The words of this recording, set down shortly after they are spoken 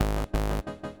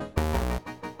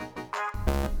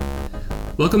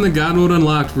Welcome to God Mode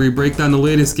Unlocked, where we break down the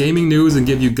latest gaming news and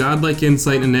give you godlike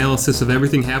insight and analysis of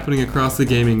everything happening across the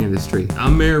gaming industry.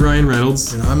 I'm Mayor Ryan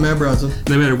Reynolds. And I'm Matt Bronson.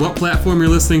 No matter what platform you're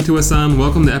listening to us on,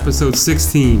 welcome to episode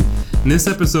 16. In this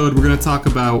episode, we're going to talk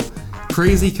about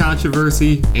crazy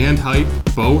controversy and hype,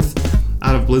 both,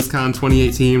 out of BlizzCon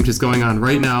 2018, which is going on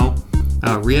right now.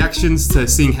 Reactions to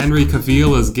seeing Henry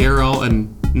Cavill as Geralt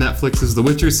in Netflix's The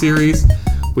Witcher series.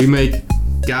 We make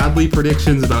godly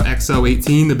predictions about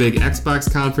XO18, the big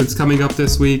Xbox conference coming up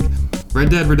this week. Red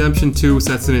Dead Redemption 2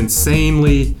 sets an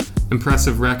insanely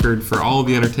impressive record for all of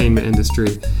the entertainment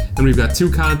industry. And we've got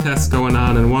two contests going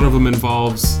on, and one of them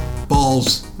involves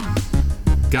balls.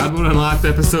 God Mode Unlocked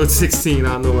episode 16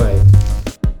 on the way.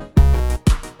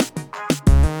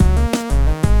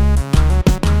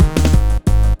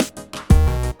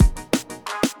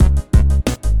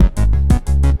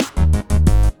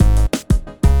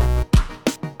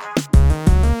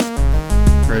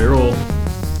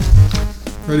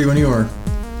 Ready when you are.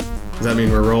 Does that mean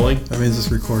we're rolling? That means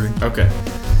it's recording. Okay.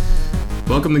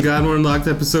 Welcome to God Mode Unlocked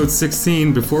episode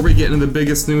 16. Before we get into the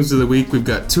biggest news of the week, we've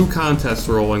got two contests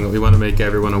rolling that we want to make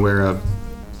everyone aware of.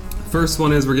 First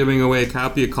one is we're giving away a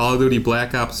copy of Call of Duty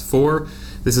Black Ops 4.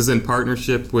 This is in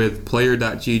partnership with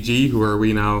Player.gg, who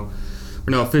we're now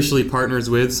officially partners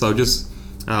with. So just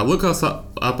look us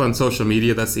up on social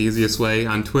media. That's the easiest way.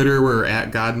 On Twitter, we're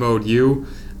at GodModeU.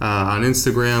 On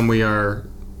Instagram, we are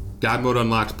God Mode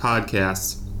Unlocked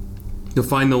Podcasts. You'll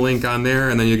find the link on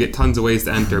there, and then you'll get tons of ways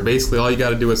to enter. Basically, all you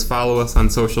got to do is follow us on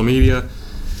social media,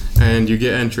 and you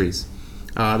get entries.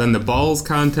 Then the Balls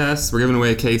contest, we're giving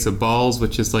away a case of Balls,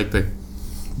 which is like the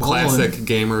classic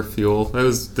gamer fuel. That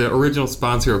was the original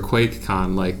sponsor of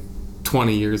QuakeCon like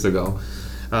 20 years ago.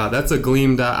 That's a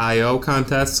Gleam.io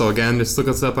contest, so again, just look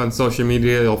us up on social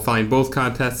media. You'll find both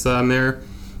contests on there,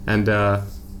 and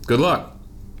good luck.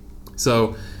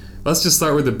 So let's just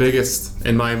start with the biggest,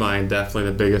 in my mind, definitely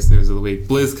the biggest news of the week.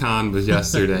 BlizzCon was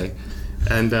yesterday.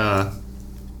 And, all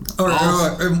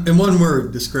right, in one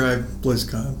word, describe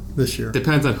BlizzCon this year.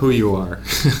 Depends on who you are.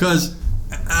 Because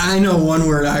I know one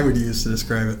word I would use to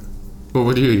describe it. What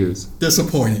would you use?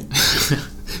 Disappointing.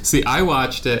 See, I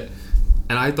watched it,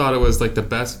 and I thought it was like the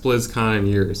best BlizzCon in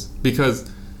years. Because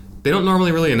they don't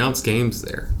normally really announce games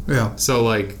there. Yeah. So,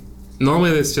 like,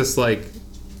 normally it's just like,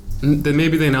 then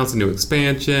maybe they announce a new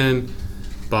expansion,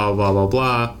 blah, blah, blah,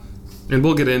 blah. And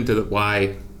we'll get into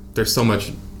why there's so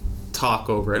much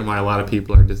talk over it and why a lot of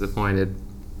people are disappointed.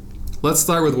 Let's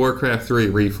start with Warcraft 3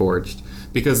 Reforged,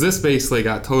 because this basically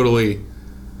got totally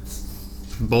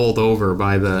bowled over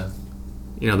by the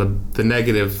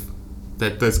negative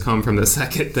that does come from the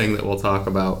second thing that we'll talk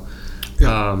about.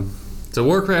 Yeah. So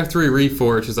Warcraft 3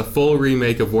 Reforged is a full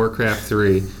remake of Warcraft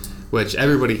 3, which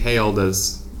everybody hailed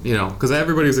as, because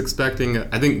everybody was expecting,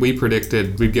 I think we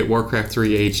predicted we'd get Warcraft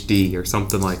 3 HD or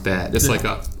something like that. Just like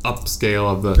a upscale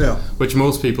of which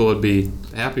most people would be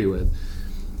happy with.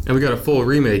 And we got a full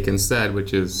remake instead,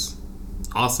 which is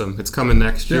awesome. It's coming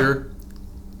next year.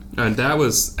 And that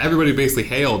was, everybody basically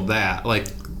hailed that. Like,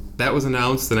 that was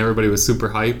announced and everybody was super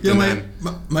hyped. Yeah,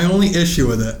 my only issue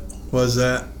with it was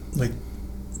that, like,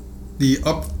 the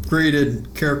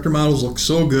upgraded character models look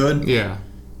so good. Yeah.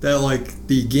 That, like,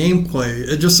 the gameplay,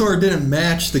 it just sort of didn't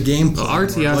match the gameplay. Well,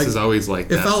 RTS is always like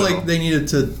that. It felt like they needed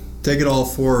to take it all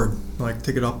forward, like,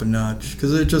 take it up a notch.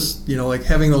 Because it just, like,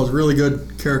 having those really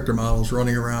good character models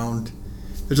running around,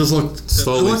 it just looked...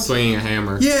 Slowly swinging a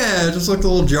hammer. Yeah, it just looked a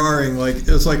little jarring. Like,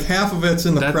 it's like half of it's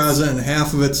in the present and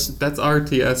half of it's... That's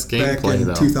RTS gameplay, back in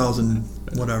though. 2000,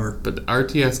 whatever. But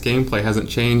RTS gameplay hasn't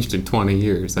changed in 20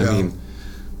 years. I mean...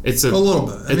 It's a little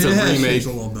bit. It's a remake. A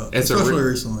little bit, especially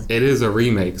recently. It is a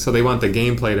remake, so they want the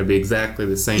gameplay to be exactly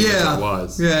the same as it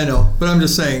was. Yeah, I know. But I'm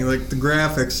just saying, like, the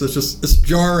graphics, it's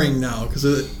jarring now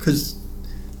because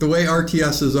the way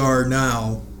RTSs are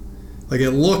now, like,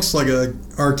 it looks like a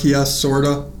RTS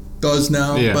sorta does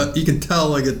now, but you can tell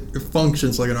like it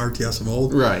functions like an RTS of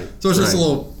old. Right. So it's just a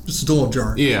little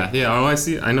jarring. Yeah. Oh, I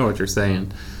see. I know what you're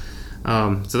saying.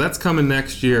 So that's coming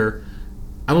next year.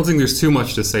 I don't think there's too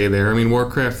much to say there. I mean,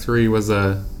 Warcraft 3 was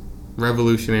a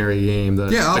revolutionary game.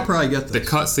 I'll probably get this. The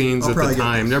cutscenes at the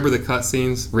time. Remember the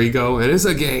cutscenes? Rigo, it is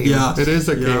a game. Yeah. It is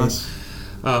a game.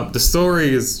 The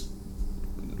story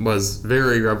was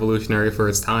very revolutionary for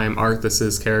its time.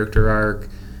 Arthas's character arc,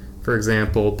 for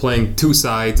example, playing two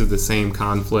sides of the same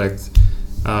conflict.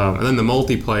 And then the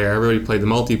multiplayer. Everybody played the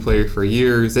multiplayer for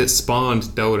years. It spawned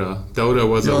Dota. Dota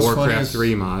was a Warcraft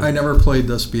 3 mod. I never played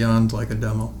this beyond like a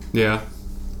demo. Yeah.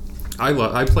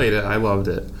 I played it. I loved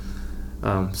it.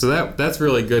 So that's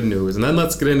really good news. And then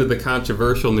let's get into the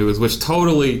controversial news, which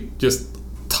totally just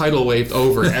tidal waved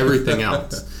over everything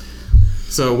else.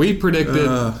 So we predicted.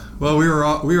 Well, we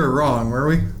were wrong, were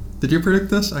we? Did you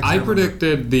predict this? I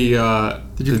predicted the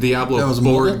Diablo board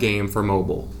mobile? game for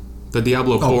mobile. The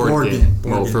Diablo board board game. game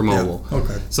Board for game, yeah. mobile.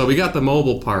 Okay. So we got the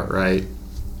mobile part right.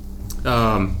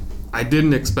 I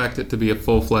didn't expect it to be a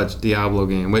full-fledged Diablo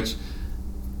game, which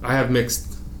I have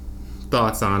mixed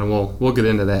thoughts on, and we'll get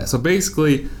into that. So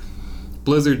basically,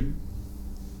 Blizzard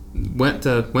went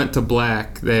to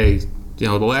black. They,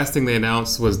 the last thing they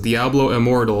announced was Diablo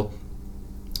Immortal,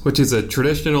 which is a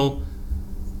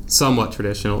somewhat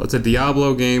traditional. It's a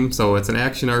Diablo game, so it's an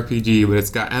action RPG, but it's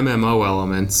got MMO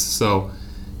elements. So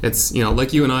it's,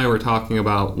 like you and I were talking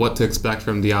about what to expect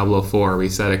from Diablo 4. We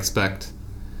said expect,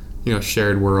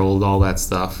 shared world, all that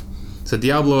stuff. So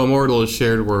Diablo Immortal is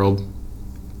shared world.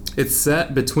 It's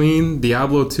set between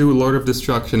Diablo 2, Lord of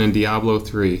Destruction, and Diablo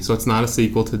 3. So it's not a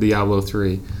sequel to Diablo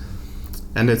 3.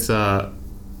 And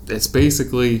it's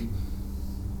basically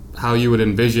how you would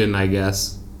envision, I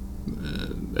guess,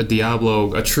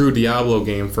 a true Diablo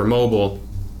game for mobile.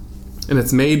 And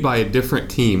it's made by a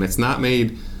different team. It's not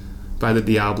made by the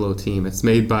Diablo team. It's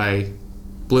made by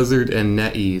Blizzard and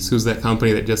NetEase, who's that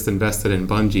company that just invested in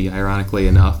Bungie, ironically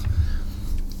enough,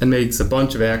 and makes a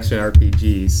bunch of action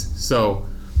RPGs. So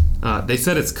they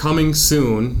said it's coming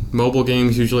soon. Mobile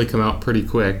games usually come out pretty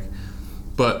quick,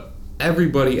 but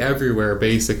everybody everywhere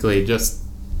basically just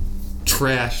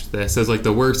trashed this as like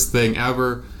the worst thing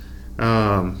ever.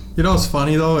 What's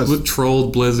funny though is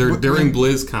trolled Blizzard during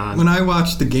BlizzCon. When I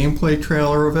watched the gameplay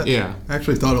trailer of it, yeah, I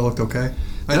actually thought it looked okay.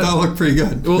 I thought it looked pretty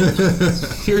good. Well,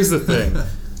 here's the thing.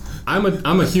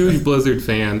 I'm a huge Blizzard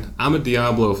fan. I'm a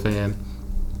Diablo fan.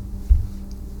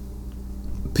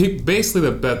 Basically,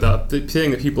 the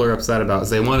thing that people are upset about is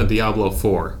they want a Diablo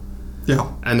 4.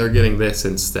 Yeah. And they're getting this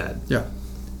instead. Yeah.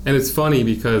 And it's funny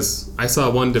because I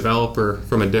saw one developer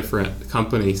from a different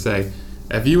company say,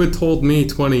 if you had told me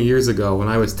 20 years ago when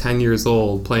I was 10 years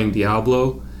old playing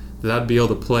Diablo that I'd be able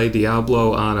to play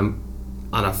Diablo on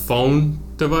a phone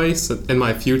device in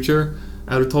my future,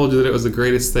 I would have told you that it was the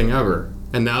greatest thing ever.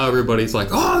 And now everybody's like,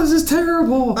 oh, this is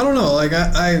terrible. I don't know. Like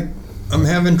I'm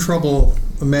having trouble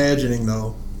imagining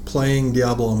though playing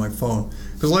Diablo on my phone,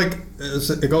 because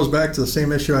it goes back to the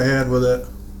same issue I had with it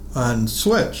on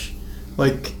Switch.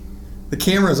 Like the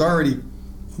camera is already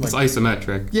it's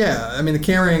isometric. Yeah, I mean the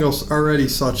camera angle's already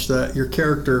such that your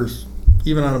characters,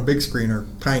 even on a big screen, are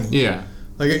tiny. Yeah.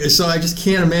 So I just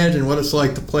can't imagine what it's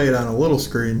like to play it on a little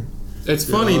screen. It's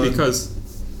funny because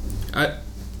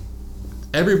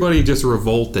everybody just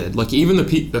revolted. Like even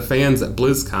the fans at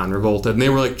BlizzCon revolted, and they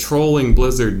were like trolling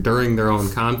Blizzard during their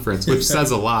own conference, which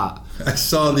says a lot. I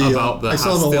saw the about the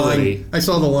hostility. I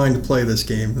saw the line to play this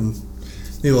game, and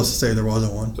needless to say, there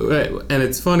wasn't one. And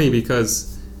it's funny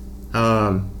because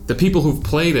the people who've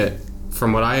played it,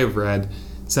 from what I have read,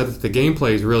 said that the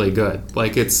gameplay is really good.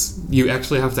 Like you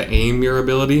actually have to aim your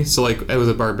ability. So like as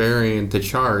a barbarian to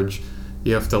charge,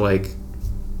 you have to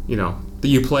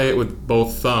you play it with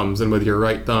both thumbs, and with your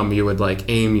right thumb you would like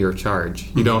aim your charge.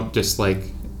 You don't just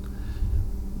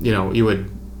you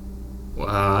would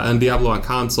on Diablo on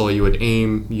console you would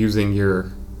aim using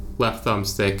your left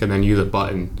thumbstick and then use a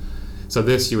button. So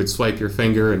this you would swipe your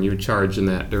finger and you would charge in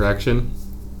that direction.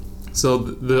 So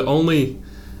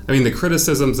the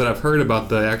criticisms that I've heard about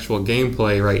the actual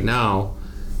gameplay right now,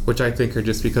 which I think are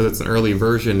just because it's an early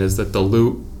version, is that the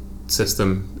loot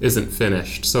system isn't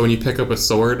finished. So when you pick up a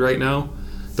sword right now,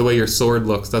 the way your sword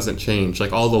looks doesn't change.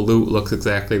 Like all the loot looks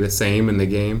exactly the same in the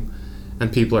game,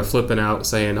 and people are flipping out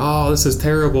saying, oh, this is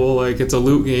terrible, like it's a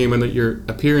loot game and that your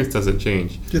appearance doesn't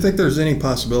change. Do you think there's any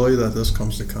possibility that this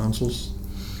comes to consoles?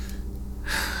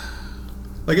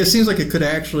 Like it seems like it could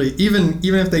actually, even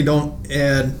if they don't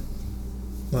add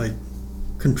like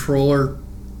controls,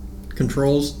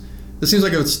 it seems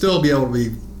like it would still be able to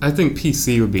be I think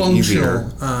PC would be functional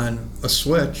easier on a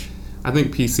Switch. I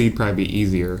think PC would probably be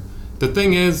easier. The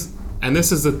thing is, and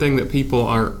this is the thing that people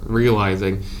aren't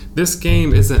realizing, this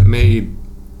game isn't made.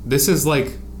 This is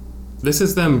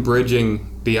them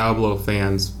bridging Diablo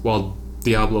fans while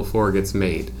Diablo 4 gets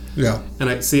made. Yeah. And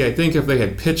I think if they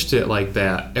had pitched it like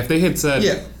that, if they had said,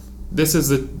 yeah, this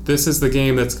is the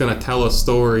game that's going to tell a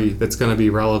story that's going to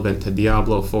be relevant to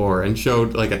Diablo 4, and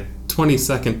showed like a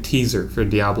 20-second teaser for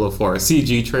Diablo 4, a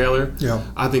CG trailer, yeah,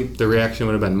 I think the reaction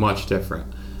would have been much different.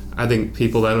 I think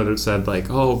people then would have said like,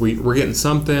 oh, we're getting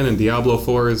something, and Diablo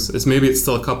 4 is maybe it's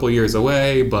still a couple years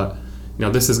away, but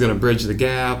this is going to bridge the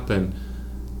gap, and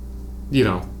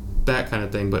that kind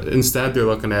of thing. But instead they're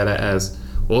looking at it as,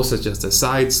 well, this is just a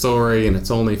side story and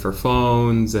it's only for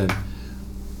phones, and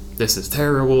this is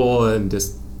terrible, and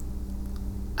just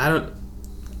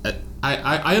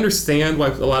I understand why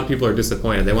a lot of people are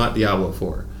disappointed. They want Diablo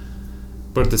 4.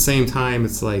 But at the same time,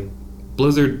 it's like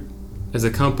Blizzard is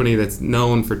a company that's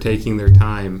known for taking their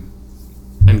time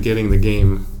and getting the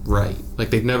game right. Like,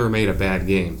 they've never made a bad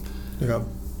game. Yeah.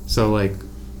 So, like,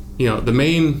 the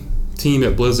main team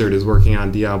at Blizzard is working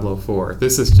on Diablo 4.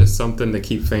 This is just something to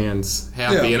keep fans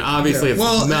happy, and obviously it's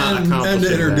not accomplishing and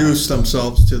to introduce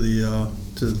themselves to the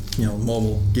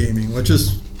mobile gaming, which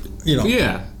is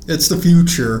it's the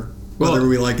future. Whether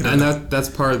we like it or not. And that's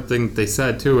part of the thing they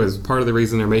said, too, is part of the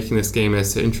reason they're making this game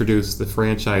is to introduce the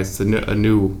franchise to a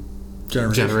new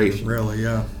generation. Really,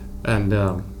 yeah. And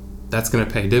that's going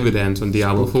to pay dividends when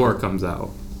Diablo 4 comes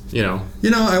out.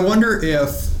 I wonder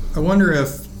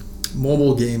if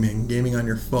mobile gaming on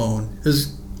your phone,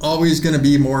 is always going to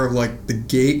be more of like the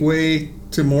gateway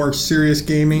to more serious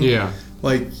gaming. Yeah.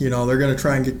 Like, they're going to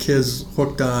try and get kids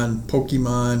hooked on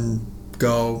Pokemon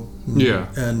Go. Yeah.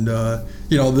 And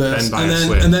this,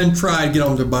 and then try to get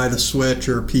them to buy the Switch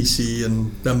or PC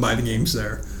and then buy the games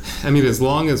there. I mean, as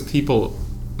long as people,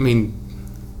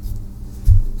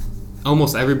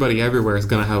 almost everybody everywhere is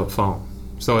going to have a phone.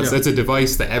 So it's a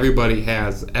device that everybody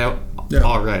has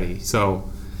already. So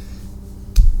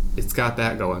it's got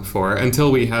that going for it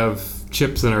until we have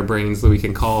chips in our brains that we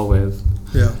can call with.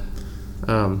 Yeah.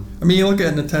 You look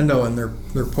at Nintendo and their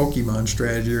Pokemon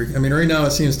strategy. Right now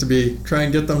it seems to be try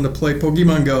and get them to play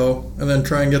Pokemon Go, and then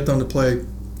try and get them to play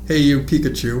Hey You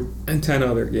Pikachu, and 10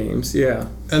 other games. Yeah.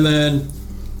 And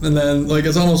then like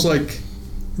it's almost like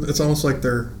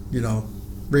they're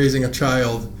raising a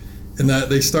child, in that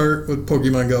they start with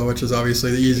Pokemon Go, which is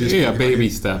obviously the easiest. Yeah, baby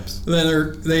steps. And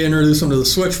then they introduce them to the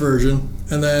Switch version,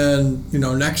 and then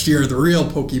next year the real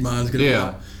Pokemon is going to be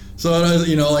out. So,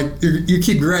 you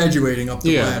keep graduating up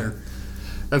the ladder.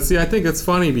 And see, I think it's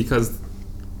funny because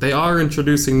they are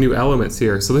introducing new elements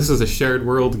here. So this is a shared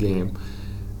world game.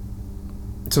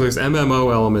 So there's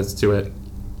MMO elements to it.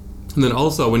 And then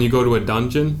also, when you go to a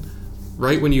dungeon,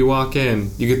 right when you walk in,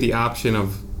 you get the option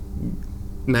of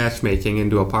matchmaking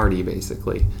into a party,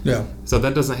 basically. Yeah. So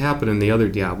that doesn't happen in the other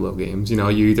Diablo games. You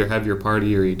either have your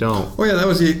party or you don't. Oh yeah, that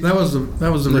was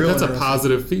the real. That's a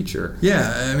positive feature.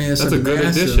 Yeah, that's a good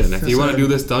addition. If you want to do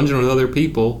this dungeon with other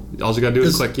people, all you gotta do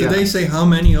is click. Did they say how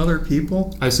many other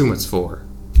people? I assume it's 4.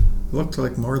 It looked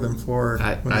like more than 4.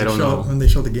 I don't know. When they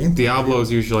show the game.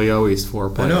 Diablo's usually always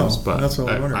 4 players. I know, but that's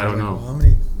what I wonder. I don't know. How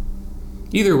many?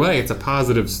 Either way, it's a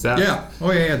positive step. Yeah.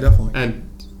 Oh yeah, definitely. And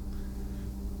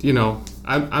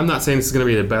I'm not saying this is going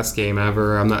to be the best game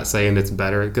ever. I'm not saying it's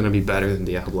going to be better than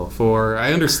Diablo 4.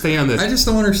 I understand that. I just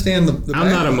don't understand the I'm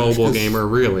not a mobile gamer,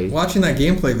 really. Watching that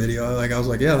gameplay video, I was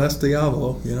like, yeah, that's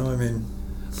Diablo.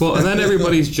 Well, and then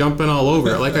everybody's jumping all over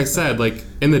it. Like I said, like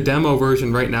in the demo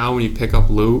version right now, when you pick up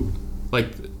loot, like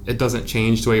it doesn't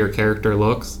change the way your character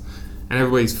looks, and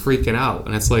everybody's freaking out.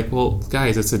 And it's like, well,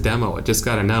 guys, it's a demo. It just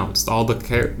got announced. All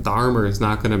the armor is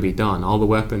not going to be done. All the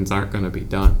weapons aren't going to be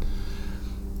done.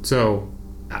 So,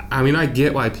 I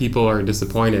get why people are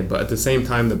disappointed, but at the same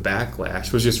time, the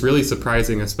backlash was just really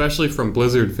surprising, especially from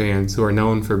Blizzard fans who are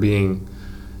known for being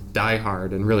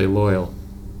diehard and really loyal.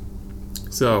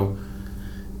 So,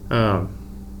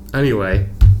 anyway,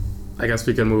 I guess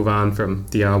we can move on from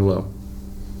Diablo.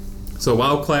 So,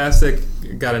 WoW Classic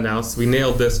got announced. We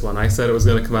nailed this one. I said it was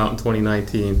going to come out in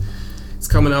 2019. It's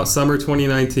coming out summer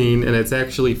 2019, and it's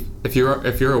actually, if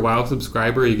you're a WoW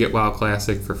subscriber, you get WoW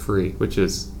Classic for free, which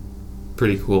is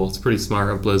pretty cool. It's pretty smart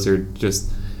of Blizzard.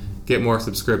 Just get more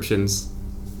subscriptions.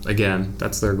 Again,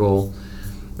 that's their goal.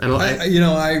 And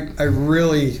I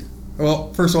really,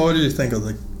 well, first of all, what did you think of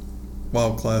the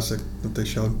WoW Classic that they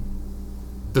showed?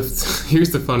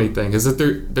 Here's the funny thing, is that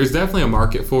there's definitely a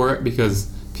market for it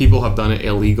because people have done it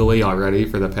illegally already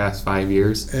for the past 5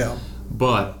 years. Yeah.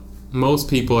 But most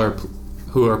people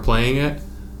who are playing it,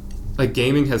 like,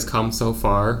 gaming has come so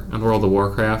far and World of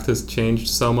Warcraft has changed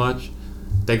so much.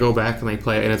 They go back and they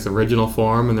play it in its original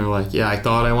form and they're like, yeah, I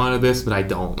thought I wanted this, but I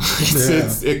don't.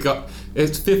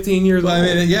 It's 15 years old.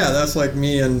 That's like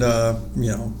me and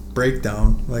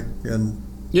Breakdown,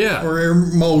 or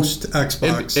most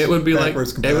Xbox. It would be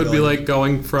like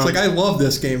going from. It's like, I love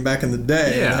this game back in the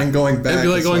day, and going back. It'd be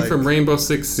like going from Rainbow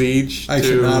Six Siege. I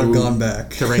should not have gone back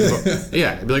to Rainbow.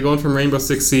 Yeah, it'd be like going from Rainbow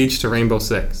Six Siege to Rainbow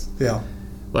Six. Yeah.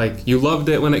 Like, you loved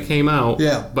it when it came out,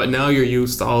 but now you're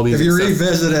used to all these. If you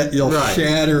revisit it, you'll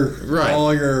shatter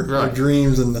all your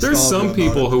dreams and nostalgia. There's some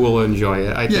people who will enjoy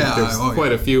it. I think there's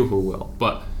quite a few who will,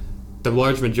 but the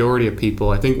large majority of people,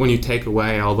 I think when you take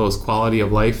away all those quality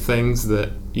of life things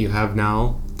that you have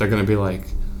now, they're going to be like,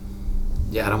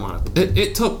 yeah, I don't want to.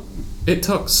 It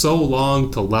took so long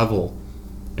to level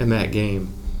in that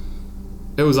game.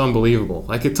 It was unbelievable.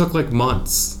 Like, it took like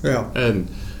months. Yeah. And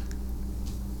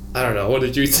I don't know. What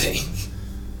did you think?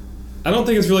 I don't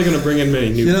think it's really going to bring in many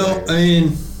new players. I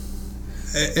mean,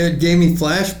 it gave me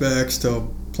flashbacks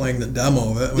to playing the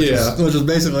demo of it, which is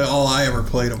basically all I ever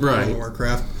played of World of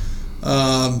Warcraft.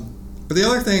 But the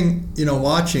other thing,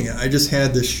 watching it, I just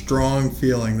had this strong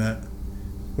feeling that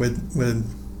with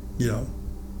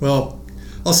well,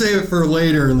 I'll save it for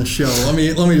later in the show. Let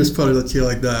me just put it to you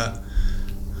like that.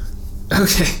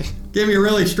 Okay. Gave me a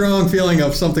really strong feeling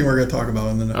of something we're going to talk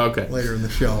about later in the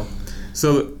show.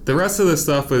 So the rest of the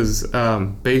stuff is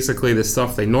basically the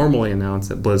stuff they normally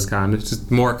announce at BlizzCon. It's just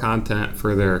more content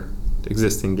for their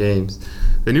existing games.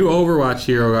 The new Overwatch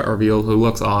hero got revealed, who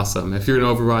looks awesome. If you're an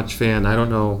Overwatch fan, I don't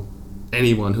know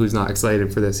anyone who's not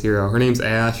excited for this hero. Her name's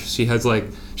Ashe.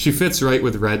 She fits right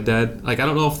with Red Dead. I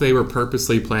don't know if they were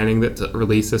purposely planning to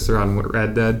release this around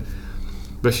Red Dead,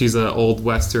 but she's a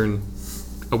Western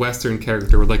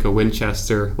character with a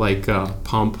Winchester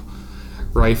pump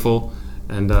rifle,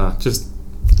 and just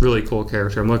really cool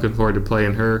character. I'm looking forward to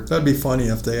playing her. That'd be funny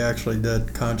if they actually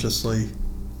did consciously.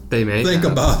 They may think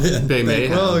about it. They may.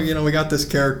 Well, we got this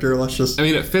character. Let's just. I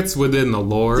mean, it fits within the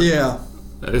lore. Yeah.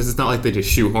 It's not like they just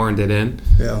shoehorned it in.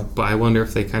 Yeah. But I wonder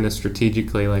if they kind of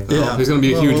strategically there's going to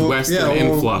be a huge Western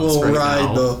influx we'll right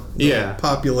ride now. the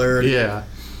popularity. Yeah.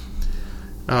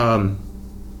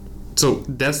 So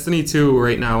Destiny 2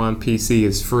 right now on PC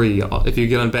is free. If you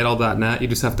get on Battle.net, you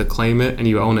just have to claim it and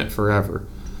you own it forever,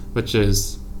 which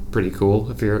is pretty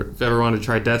cool. If you ever want to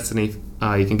try Destiny,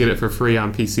 you can get it for free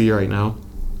on PC right now.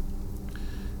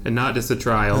 And not just a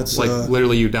trial. It's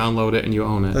literally you download it and you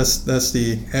own it. That's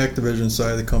the Activision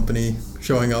side of the company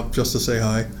showing up just to say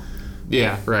hi.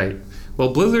 Yeah, right.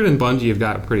 Well, Blizzard and Bungie have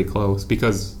gotten pretty close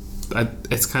because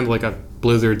it's kind of like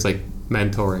Blizzard's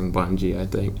mentoring Bungie, I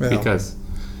think, because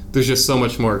there's just so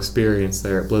much more experience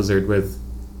there at Blizzard with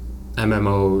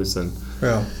MMOs and.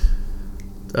 Yeah.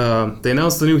 They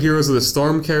announced the new Heroes of the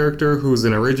Storm character, who's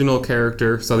an original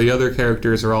character. So the other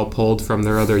characters are all pulled from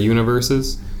their other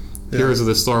universes. Yeah. Heroes of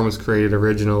the Storm was created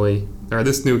originally, or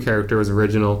this new character was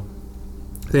original.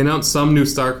 They announced some new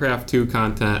StarCraft 2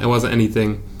 content. It wasn't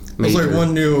anything major. It was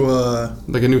one new... a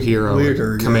new hero,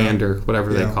 leader, commander,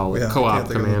 whatever they call it. Co-op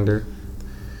commander.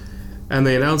 And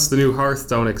they announced the new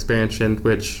Hearthstone expansion,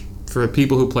 which, for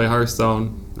people who play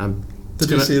Hearthstone, Did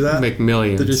you see that? Make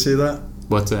millions. Did you see that?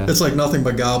 What's that? It's nothing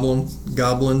but goblins.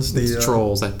 It's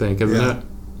trolls, I think, isn't it?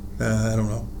 I don't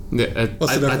know. Yeah,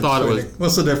 I thought it was.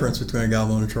 What's the difference between a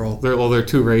goblin and a troll? There are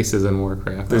two races in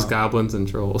Warcraft. There's goblins and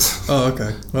trolls. Oh,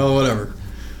 okay. Well, whatever.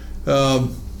 I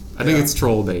think it's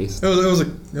troll based. It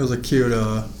was a cute,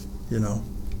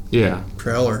 Yeah.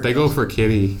 trailer. They go for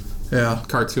kiddie. Yeah.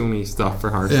 Cartoony stuff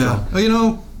for Hearthstone.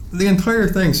 Yeah. The entire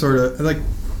thing sort of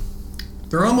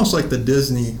they're almost like the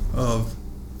Disney of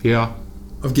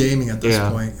gaming at this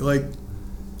point.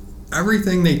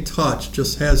 Everything they touch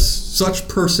just has such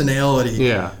personality.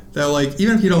 Yeah. That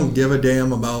even if you don't give a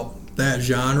damn about that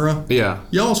genre,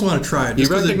 you almost want to try it. You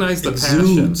recognize the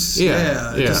passion.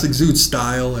 Yeah. It just exudes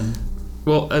style and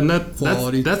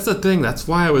quality. That's the thing. That's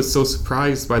why I was so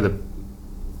surprised by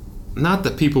not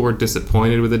that people were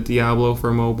disappointed with the Diablo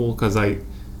for mobile, because I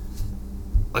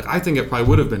think it probably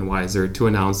would have been wiser to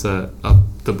announce the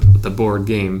board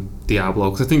game Diablo,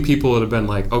 because I think people would have been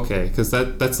okay, because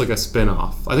that's a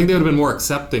spin-off. I think they would have been more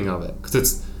accepting of it,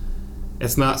 because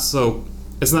it's not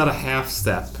a half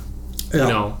step,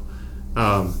 but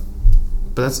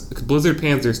that's Blizzard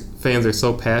fans are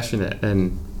so passionate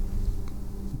and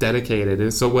dedicated,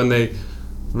 and so when they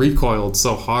recoiled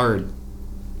so hard,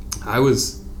 I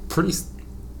was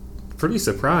pretty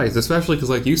surprised, especially because,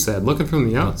 like you said, looking from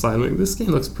the outside, this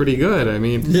game looks pretty good. I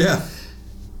mean,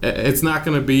 it's not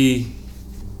going to be,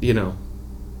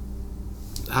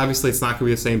 obviously it's not going to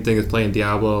be the same thing as playing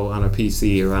Diablo on a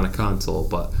PC or on a console,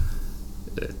 but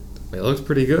it looks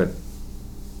pretty good.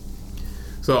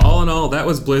 So all in all, that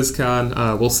was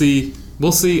BlizzCon. We'll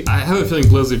see. I have a feeling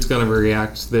Blizzard's going to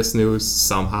react to this news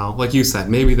somehow. Like you said,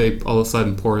 maybe they all of a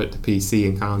sudden port it to PC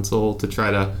and console to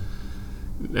try to.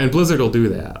 And Blizzard will do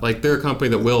that. They're a company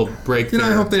that will break.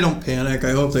 I hope they don't panic.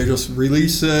 I hope they just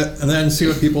release it and then see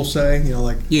what people say.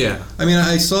 Yeah. I mean,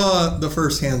 I saw the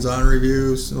first hands-on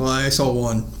reviews. Well, I saw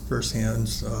one first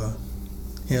hands-on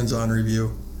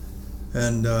review,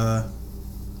 and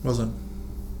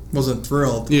wasn't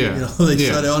thrilled. Yeah. They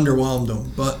said it underwhelmed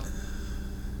them, but.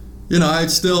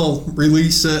 I'd still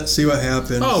release it, see what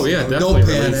happens. Oh yeah, definitely. Don't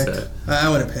panic. Release it. I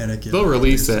wouldn't panic yet. They'll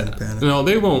release it. No,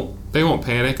 they won't. They won't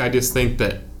panic. I just think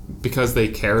that because they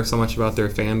care so much about their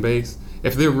fan base,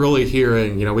 if they're really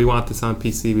hearing, we want this on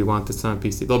PC, we want this on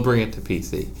PC, they'll bring it to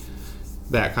PC.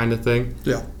 That kind of thing.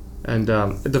 Yeah. And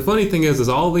the funny thing is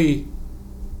all the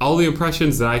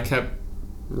impressions that I kept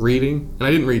reading, and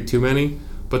I didn't read too many,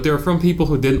 but they were from people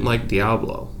who didn't like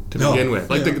Diablo to begin with.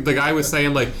 Like the guy was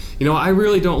saying, like, I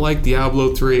really don't like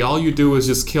Diablo 3. All you do is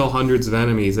just kill hundreds of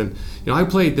enemies, and I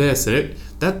played this, and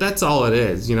that's all it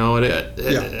is,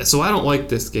 and so I don't like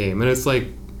this game. And it's like,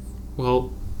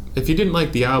 well, if you didn't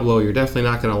like Diablo, you're definitely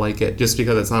not going to like it just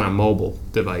because it's on a mobile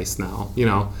device now,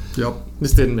 Yep.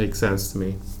 This didn't make sense to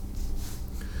me.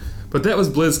 But that was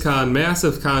BlizzCon.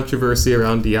 Massive controversy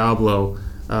around Diablo.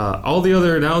 All the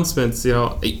other announcements,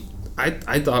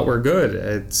 I thought were good.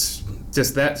 It's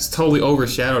just that's totally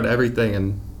overshadowed everything,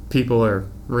 and people are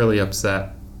really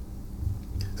upset.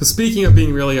 So speaking of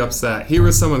being really upset, here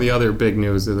was some of the other big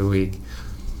news of the week.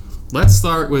 Let's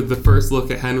start with the first look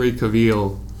at Henry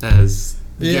Cavill as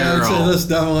Yeah, I'd say this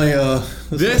definitely.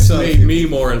 This made me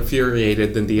more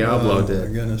infuriated than Diablo did. Oh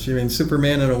my goodness! You mean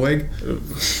Superman in a wig?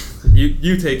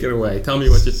 You take it away. Tell me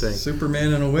what you think.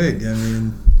 Superman in a wig. I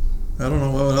mean, I don't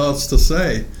know what else to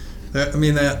say.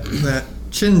 That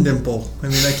chin dimple. I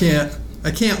mean, I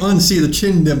can't unsee the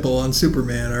chin dimple on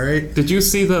Superman. All right. Did you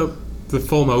see the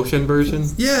full motion version?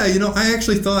 Yeah, I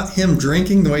actually thought him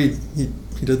drinking the way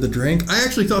he did the drink. I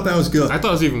actually thought that was good. I thought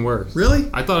it was even worse. Really?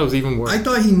 I thought it was even worse. I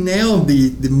thought he nailed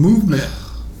the movement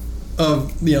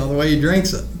of the way he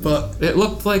drinks it, but it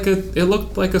looked like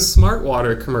a Smart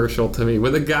Water commercial to me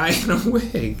with a guy in a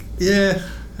wig. Yeah,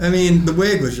 I mean the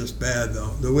wig was just bad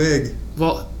though. The wig.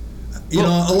 Well,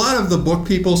 a lot of the book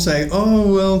people say,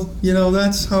 "Oh, well,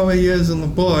 that's how he is in the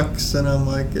books," and I'm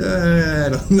like, I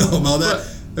don't know about that.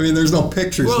 I mean, there's no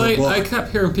pictures. Well, in the book. I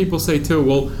kept hearing people say too,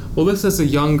 well, this is a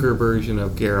younger version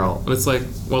of Geralt, and it's like,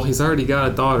 well, he's already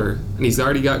got a daughter, and he's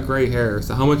already got gray hair,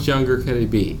 so how much younger could he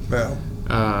be? Well,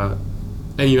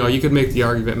 and you could make the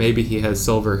argument maybe he has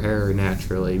silver hair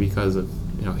naturally because of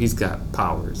he's got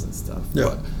powers and stuff.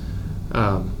 Yeah.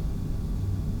 But,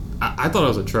 I thought it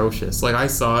was atrocious. Like I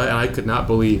saw it, and I could not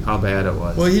believe how bad it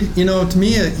was. Well, to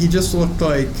me, he just looked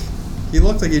like. He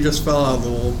looked like he just fell out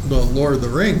of the Lord of the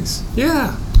Rings.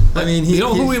 Yeah. I mean,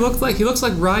 who he looks like? He looks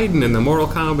like Raiden in the Mortal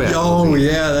Kombat movie.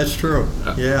 Yeah, that's true.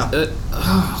 Yeah.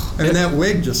 I mean, that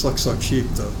wig just looks so cheap,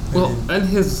 though.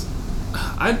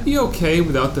 I'd be okay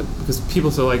without because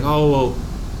people say like, oh, well,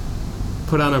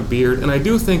 put on a beard. And I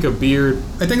do think a beard...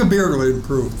 I think a beard would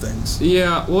improve things.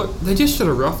 Yeah, well, they just should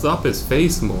have roughed up his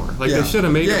face more. Like, they should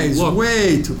have made him look... Yeah,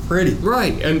 he's way too pretty.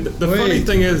 Right, and the funny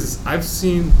thing is, I've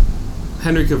seen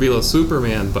Henry Cavill as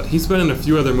Superman, but he's been in a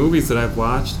few other movies that I've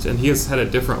watched, and he has had a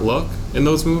different look in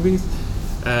those movies,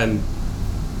 and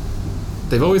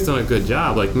they've always done a good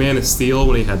job. Like Man of Steel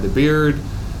when he had the beard,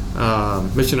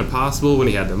 Mission Impossible when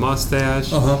he had the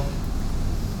mustache.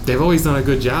 They've always done a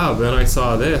good job. Then I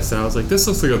saw this, and I was like, this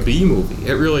looks like a B movie.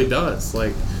 It really does.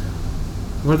 Like,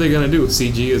 what are they going to do?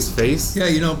 CG his face? Yeah,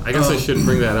 I guess I shouldn't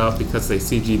bring that up because they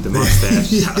CG'd the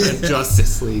mustache in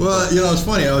Justice League. Well, it's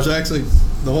funny. I was actually,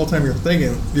 the whole time you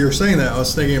were saying that, I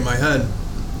was thinking in my head,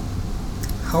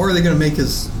 how are they going to make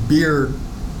his beard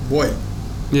white?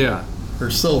 Yeah. Or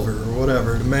silver or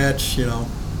whatever to match, And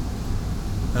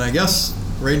I guess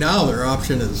right now their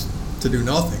option is to do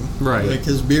nothing. Right. Like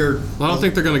his beard. Well, I don't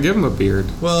think they're going to give him a beard.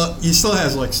 Well, he still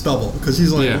has like stubble because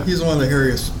he's one of the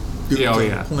hairiest dudes on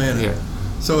the planet. Yeah.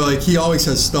 So like he always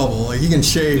has stubble. Like he can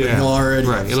shave and he'll already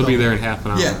have it'll be there in half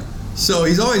an hour. Yeah. So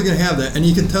he's always going to have that, and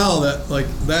you can tell that like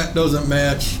that doesn't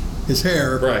match his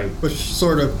hair. Right. Which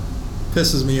sort of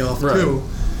pisses me off too.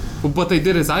 Well, but they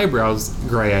did his eyebrows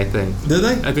gray, I think. Did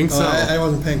they? I think so. I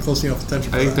wasn't paying close enough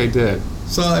attention. I think they did.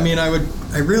 So I mean, I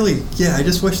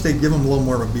just wish they'd give him a little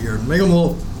more of a beard, make him a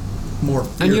little more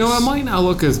fierce. And it might not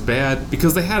look as bad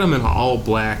because they had him in all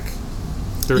black.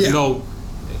 There's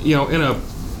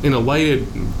in a lighted,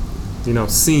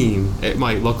 scene, it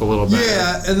might look a little better.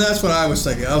 Yeah, and that's what I was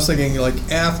thinking. I was thinking like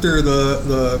after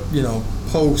the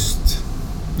post,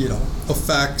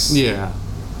 effects. Yeah.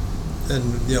 And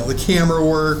the camera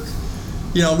work.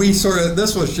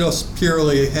 This was just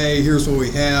purely, hey, here's what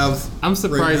we have. I'm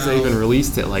surprised they even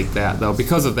released it like that, though,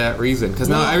 because of that reason. Because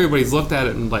now everybody's looked at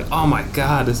it and like, oh my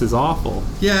God, this is awful.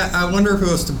 Yeah, I wonder if it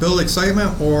was to build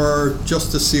excitement or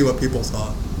just to see what people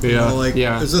thought.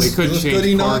 Yeah, is this good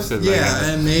enough?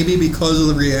 Yeah, and maybe because of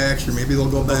the reaction, maybe they'll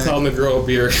go back. They'll tell him to grow a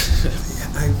beard.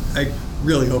 I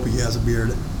really hope he has a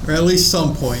beard. Or at least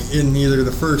some point in either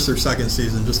the first or second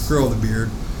season, just grow the beard.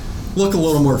 Look a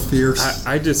little more fierce.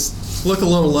 I just... Look a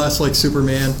little less like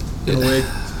Superman in a wig.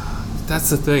 That's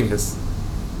the thing is,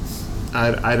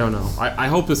 I don't know. I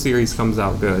hope the series comes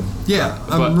out good. Yeah,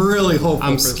 I'm really hopeful.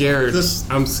 I'm scared.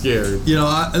 I'm scared.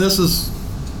 This is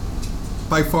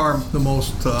by far the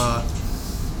most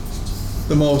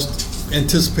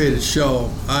anticipated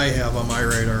show I have on my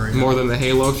radar right now. More than the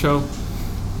Halo show?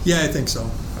 Yeah, I think so.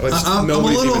 which I'm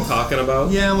nobody's a little, even talking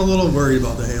about. Yeah, I'm a little worried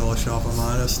about the Halo show, if I'm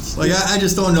honest. Like, I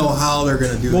just don't know how they're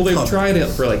going to do Well, the they've Covenant. tried it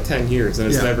for like 10 years,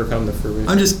 and it's never come to fruition.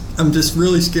 I'm just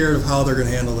really scared of how they're going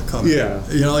to handle the Covenant.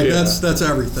 Yeah. You know, like, that's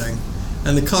everything.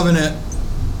 And the Covenant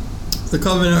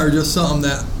are just something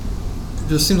that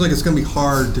just seems like it's going to be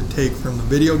hard to take from the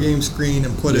video game screen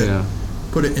and put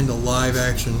it into live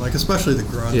action, like especially the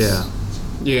grunts.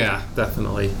 Yeah,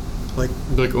 definitely. Like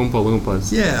Oompa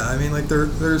Loompas. Yeah, I mean, like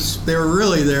they were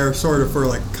really there sort of for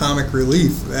like comic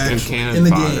relief actually And in the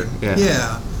fodder. game.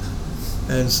 Yeah.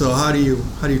 And so how do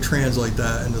you translate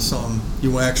that into something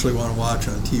you actually want to watch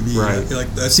on TV? Right.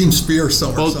 Like that seems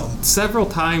fearsome or something. Several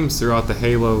times throughout the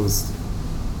Halo's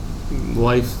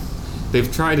life,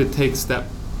 they've tried to take steps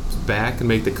back and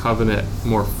make the Covenant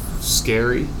more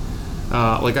scary.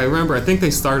 Like I remember, I think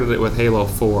they started it with Halo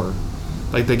 4.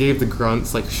 Like they gave the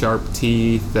grunts like sharp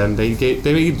teeth, and they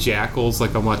made jackals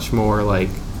like a much more like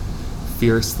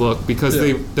fierce look because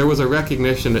there was a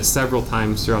recognition that several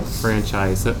times throughout the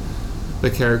franchise that the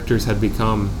characters had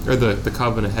become, or the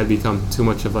Covenant had become too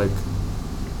much of like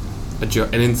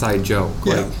an inside joke.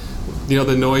 Yeah. Like, you know,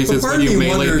 the noises when you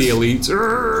melee the elites.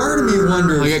 Part of me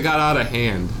wonders, like it got out of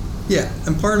hand. Yeah,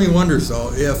 and part of me wonders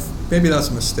though if maybe that's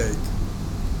a mistake.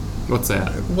 What's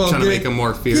that? Well, trying to make them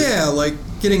more fierce. Yeah, like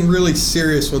getting really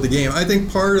serious with the game. I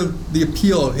think part of the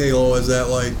appeal of Halo is that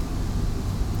like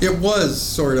it was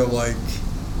sort of like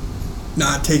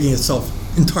not taking itself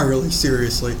entirely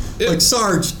seriously. Like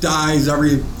Sarge dies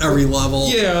every level.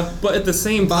 Yeah, but at the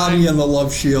same time, Bobby and the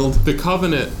Love Shield. The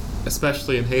Covenant,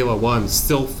 especially in Halo 1,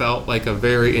 still felt like a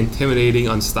very intimidating,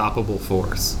 unstoppable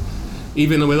force,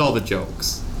 even with all the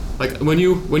jokes. Like when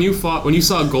you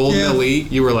saw Golden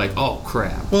Elite, you were like, "Oh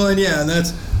crap!" Well, and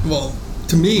that's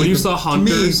to me. When you saw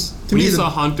Hunters,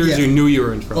 you knew you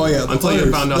were in trouble. Oh yeah, until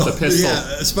you found out the pistol.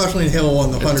 Yeah, especially in Halo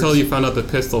 1, the Hunters. Until you found out the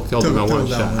pistol killed him in one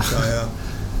shot. Yeah.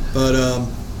 But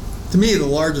to me, the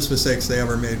largest mistakes they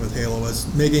ever made with Halo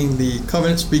was making the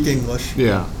Covenant speak English.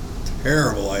 Yeah.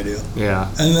 Terrible idea. Yeah.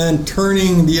 And then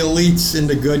turning the elites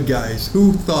into good guys.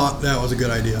 Who thought that was a good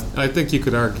idea? I think you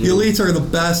could argue. The elites are the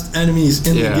best enemies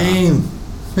in the game.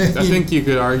 I think you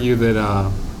could argue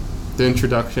that the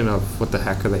introduction of, what the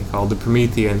heck are they called? The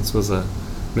Prometheans was a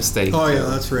mistake. Oh, yeah,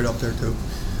 that's right up there, too.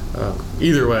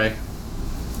 Either way,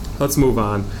 let's move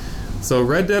on. So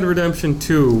Red Dead Redemption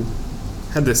 2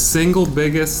 had the single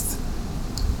biggest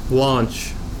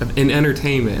launch in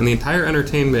entertainment, in the entire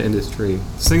entertainment industry.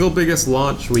 Single biggest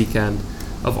launch weekend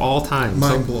of all time.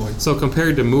 Mind-blowing. So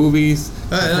compared to movies,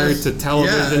 compared to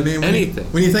television, I mean, anything.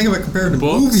 When you think of it compared to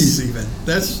books, movies even,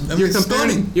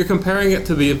 you're comparing it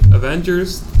to the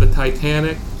Avengers, the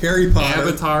Titanic, Harry Potter,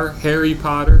 Avatar, Harry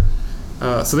Potter.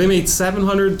 So they made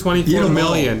 $724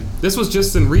 million. This was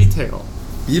just in retail.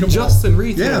 Just in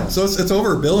retail. Yeah, so it's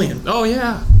over $1 billion. Oh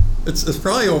yeah. It's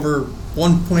probably over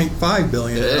 1.5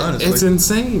 billion, honestly. It's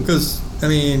insane. Because, I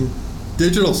mean,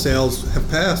 digital sales have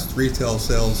passed retail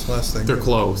sales last thing. They're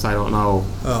close, I don't know.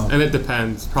 Oh. And it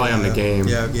depends, probably on the game.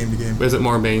 Yeah, game to game. Is it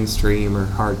more mainstream or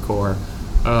hardcore?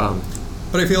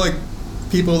 But I feel like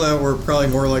people that were probably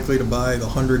more likely to buy the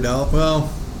 $100,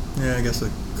 well, yeah, I guess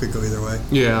it could go either way.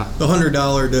 Yeah. The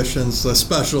 $100 editions, the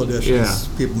special editions,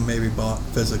 people maybe bought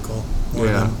physical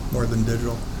more than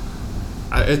digital.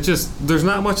 There's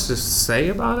not much to say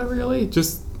about it, really.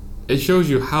 Just, it shows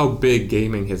you how big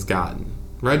gaming has gotten.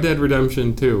 Red Dead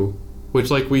Redemption 2,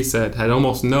 which, like we said, had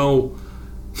almost no...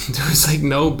 There was, like,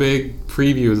 no big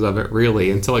previews of it, really,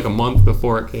 until, like, a month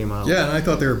before it came out. Yeah, and I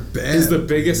thought they were bad. It's the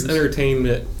biggest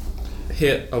entertainment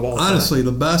hit of all time. Honestly,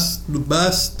 the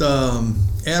best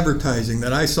advertising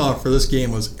that I saw for this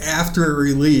game was after it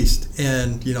released,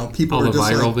 and people all were the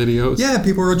just viral like, videos. Yeah,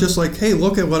 people were just like, "Hey,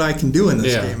 look at what I can do in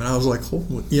this game," and I was like,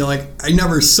 "Holy!" Like I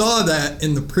never saw that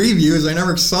in the previews. I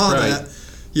never saw that,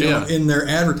 in their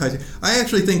advertising. I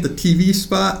actually think the TV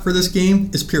spot for this game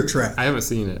is pure trash. I haven't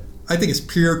seen it. I think it's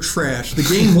pure trash. The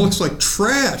game looks like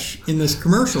trash in this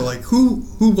commercial. Like who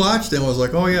watched it and was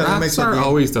like, "Oh yeah, that makes sense." Rockstar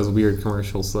always does weird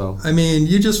commercials, though. I mean,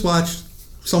 you just watch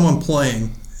someone playing,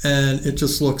 and it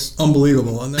just looks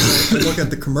unbelievable. And then I look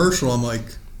at the commercial, I'm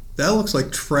like, that looks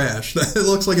like trash. It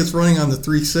looks like it's running on the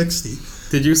 360.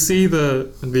 Did you see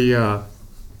the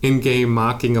in-game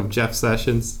mocking of Jeff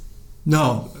Sessions?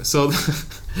 No. So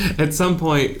at some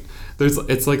point,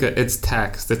 it's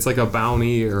text. It's like a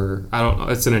bounty, or I don't know.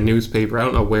 It's in a newspaper. I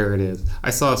don't know where it is.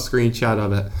 I saw a screenshot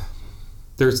of it.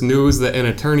 There's news that an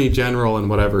attorney general in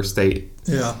whatever state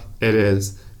it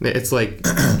is. It's like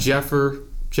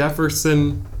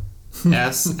Jefferson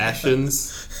S.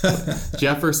 Eschens.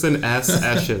 Jefferson S.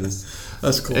 Eschens.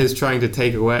 That's cool. Is trying to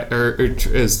take away, or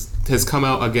is has come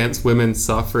out against women's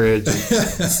suffrage and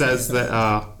says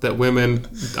that women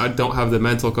don't have the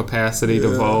mental capacity to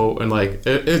vote, and like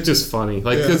it's just funny,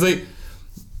 like because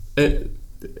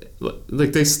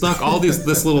they snuck all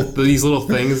these little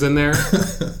things in there.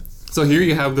 So here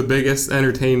you have the biggest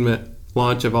entertainment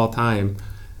launch of all time.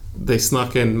 They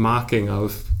snuck in mocking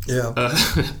of,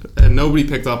 and nobody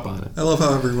picked up on it. I love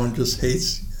how everyone just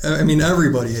hates. I mean,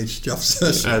 everybody hates Jeff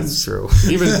Sessions. That's true.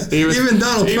 Even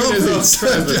Donald Trump hates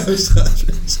Jeff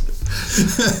Sessions.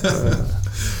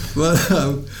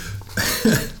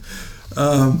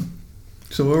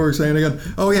 So what were we saying again?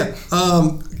 Oh yeah.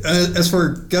 As for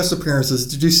guest appearances,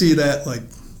 did you see that? Like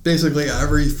basically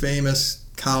every famous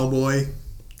cowboy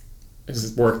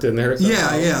is worked in there.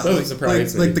 Yeah. Doesn't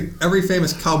surprise me. Like every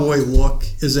famous cowboy look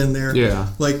is in there. Yeah.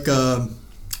 Like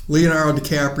Leonardo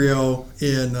DiCaprio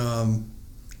in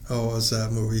what was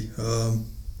that movie?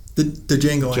 The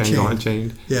Django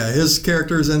Unchained. Yeah, his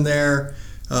character's in there.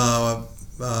 What's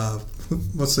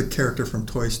the character from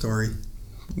Toy Story?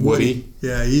 Woody.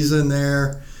 Yeah, he's in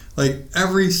there. Like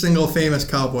every single famous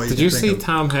cowboy. Did you see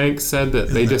Tom Hanks said that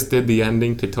they just did the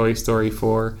ending to Toy Story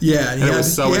 4? Yeah, and it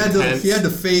was so intense. He had to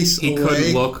face He away.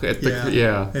 couldn't look at the...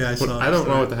 Yeah. I don't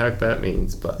know what the heck that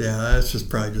means, but... Yeah, that's just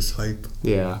probably just hype.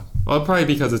 Yeah. Well, probably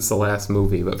because it's the last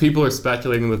movie, but people are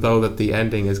speculating that the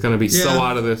ending is going to be so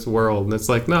out of this world, and it's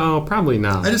like, no, probably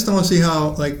not. I just don't see how,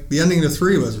 like, the ending to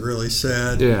 3 was really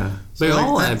sad. Yeah. They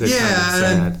all ended kind of sad.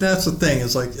 And that's the thing.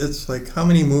 It's like how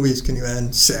many movies can you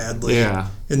end sadly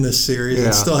in this series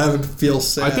and still have it feel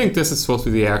sad? I think this is supposed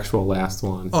to be the actual last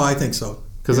one. Oh, I think so.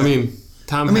 Because, I mean,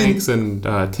 Tom Hanks and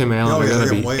Tim Allen are going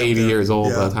to be 80 years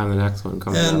old by the time the next one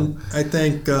comes out. And I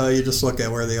think you just look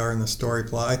at where they are in the story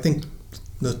plot. I think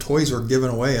the toys were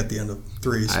given away at the end of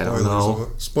 3. I don't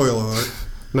know. Spoiler alert.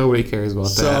 Nobody cares about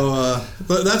that. So,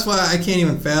 but that's why I can't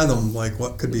even fathom like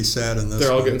what could be sad in this.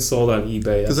 They're all getting sold on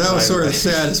eBay. Because that was sort of the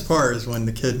saddest part is when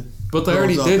the kid. But they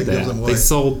already did that. They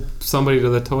sold somebody to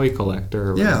the toy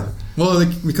collector. Or yeah. Well,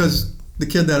 because the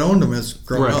kid that owned them has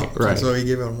grown up, right. So he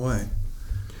gave them away.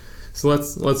 So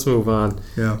let's move on.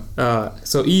 Yeah.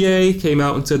 So EA came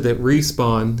out and said that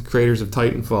Respawn, the creators of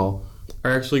Titanfall,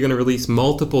 are actually going to release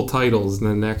multiple titles in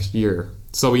the next year.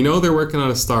 So we know they're working on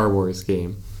a Star Wars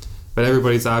game, but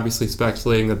everybody's obviously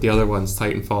speculating that the other one's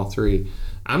Titanfall 3.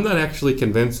 I'm not actually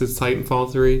convinced it's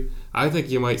Titanfall 3. I think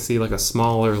you might see like a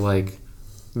smaller like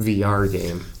VR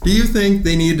game. Do you think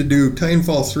they need to do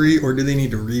Titanfall 3 or do they need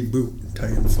to reboot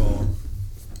Titanfall?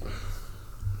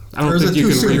 I don't think you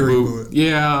can reboot.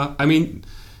 Yeah, I mean,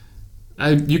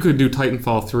 you could do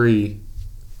Titanfall 3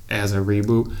 as a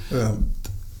reboot. Yeah.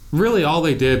 Really, all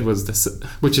they did was this,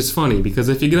 which is funny because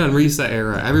if you get on Reset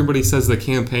Era, everybody says the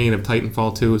campaign of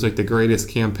Titanfall 2 is like the greatest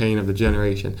campaign of the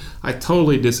generation. I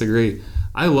totally disagree.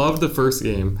 I loved the first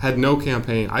game, had no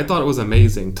campaign. I thought it was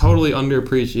amazing. Totally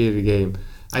underappreciated game.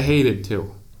 I hated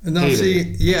 2. No, I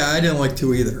didn't like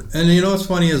 2 either. And you know what's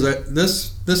funny is that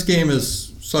this game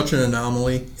is such an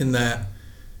anomaly in that,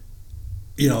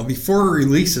 you know, before it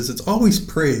releases, it's always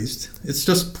praised. It's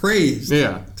just praised.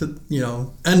 Yeah.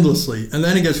 Endlessly. And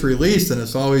then it gets released and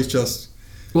it's always just...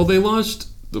 Well, they launched...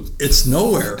 It's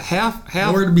nowhere. Half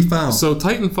nowhere to be found. So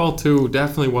Titanfall 2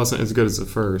 definitely wasn't as good as the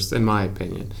first, in my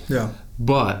opinion. Yeah.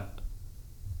 But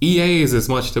EA is as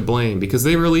much to blame because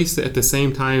they released it at the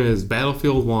same time as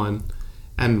Battlefield 1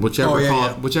 and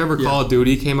whichever Call of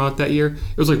Duty came out that year.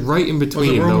 It was like right in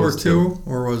between those World War II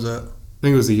or was it? I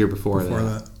think it was the year before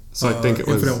that. So I think it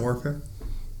was Infinite Warfare?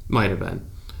 Might have been.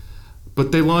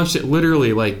 But they launched it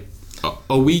literally like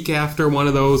a week after one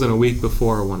of those and a week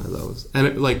before one of those. And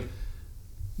it, like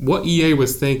what EA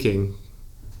was thinking,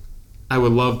 I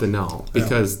would love to know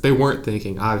because they weren't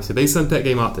thinking, obviously. They sent that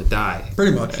game out to die.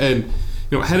 Pretty much. And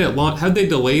you know, had they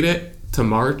delayed it to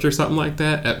March or something like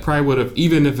that, it probably would have,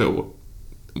 even if it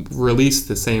released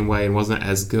the same way and wasn't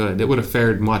as good, it would have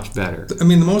fared much better. I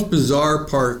mean, the most bizarre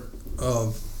part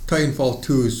of Titanfall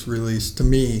 2's release to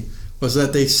me was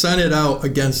that they sent it out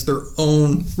against their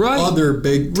own other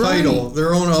big title,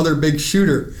 their own other big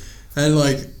shooter. And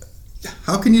like,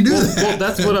 how can you do that? Well,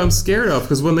 that's what I'm scared of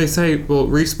because when they say, well,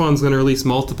 Respawn's going to release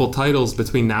multiple titles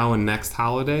between now and next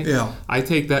holiday, I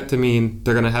take that to mean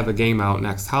they're going to have a game out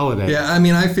next holiday. Yeah, I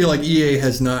mean, I feel like EA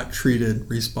has not treated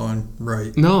Respawn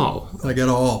right. No. Like at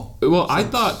all. Well, I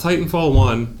thought Titanfall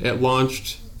 1, it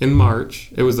launched in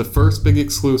March. It was the first big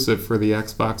exclusive for the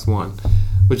Xbox One,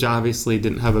 which obviously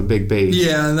didn't have a big base.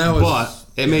 Yeah, and that was... But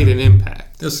it made an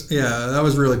impact. That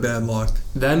was really bad luck.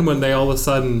 Then when they all of a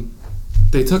sudden...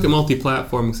 They took it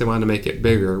multi-platform because they wanted to make it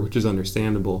bigger, which is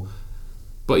understandable.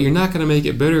 But you're not going to make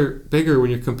it bigger when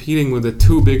you're competing with the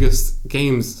 2 biggest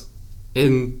games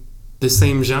in the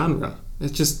same genre.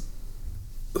 It just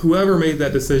whoever made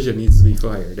that decision needs to be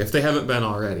fired if they haven't been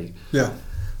already. Yeah.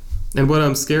 And what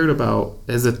I'm scared about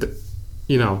is that,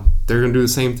 they're going to do the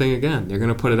same thing again. They're going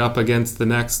to put it up against the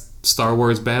next Star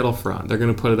Wars Battlefront. They're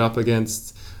going to put it up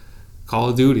against Call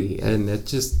of Duty. And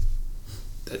it's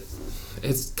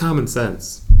common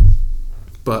sense.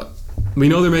 But we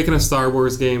know they're making a Star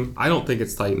Wars game. I don't think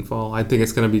it's Titanfall. I think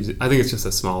it's just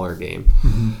a smaller game.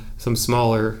 Mm-hmm. Some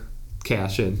smaller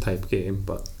cash-in type game,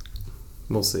 but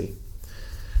we'll see.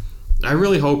 I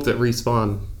really hope that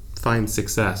Respawn finds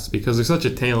success because they're such a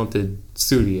talented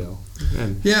studio.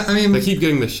 And yeah, I mean, they keep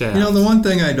getting the shaft. The one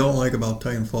thing I don't like about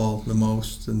Titanfall the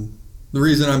most, and the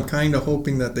reason I'm kind of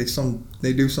hoping that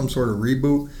they do some sort of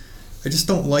reboot, I just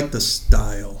don't like the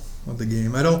style of the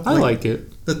game. I like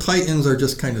it. The Titans are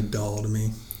just kind of dull to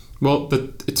me. Well, the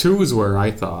twos were,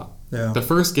 I thought. Yeah. The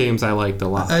first games I liked a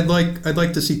lot. I'd like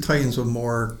to see Titans with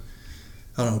more,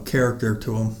 I don't know, character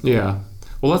to them. Yeah.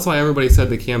 Well, that's why everybody said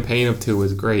the campaign of 2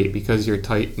 was great because your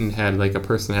Titan had like a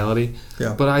personality.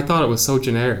 Yeah. But I thought it was so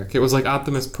generic. It was like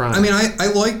Optimus Prime. I mean, I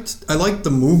liked the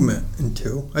movement in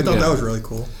 2. I thought that was really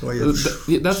cool. The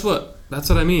way that's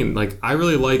what I mean. Like, I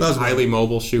really like highly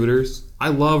mobile shooters. I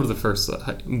loved the first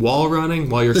wall running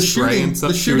while you're spraying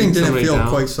something. The shooting didn't feel down.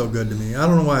 Quite so good to me. I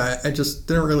don't know why. I just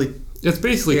didn't really. It's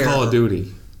basically care. Call of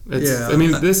Duty. Yeah. I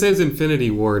mean, this is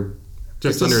Infinity Ward,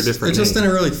 just under a different name. It just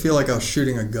didn't really feel like I was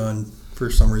shooting a gun for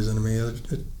some reason to me.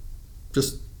 It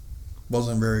just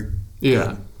wasn't very.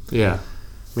 Yeah. Good. Yeah.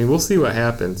 I mean, we'll see what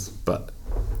happens, but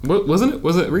was it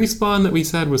Respawn that we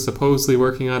said was supposedly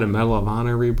working on a Medal of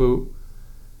Honor reboot?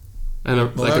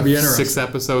 And that'd be interesting. 6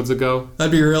 episodes ago.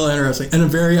 That'd be real interesting and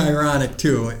very ironic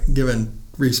too, given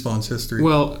Respawn's history.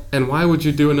 Well, and why would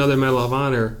you do another Medal of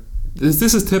Honor? This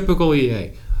is typical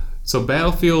EA. So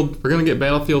Battlefield, we're gonna get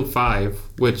Battlefield 5,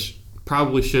 which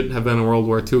probably shouldn't have been a World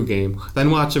War II game.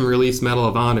 Then watch them release Medal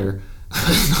of Honor,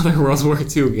 another World War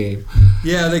II game.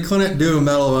 Yeah, they couldn't do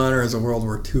Medal of Honor as a World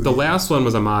War II. The last one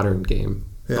was a modern game.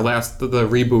 Yeah. The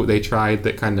reboot they tried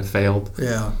that kind of failed.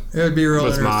 Yeah, it would be real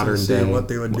was interesting modern to see day. what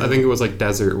they would do. I think it was like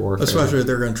Desert Warfare. Especially if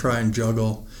they're going to try and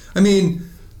juggle. I mean,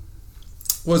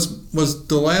 was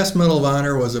the last Medal of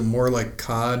Honor, was it more like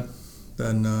COD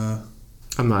than?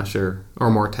 I'm not sure, or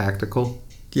more tactical.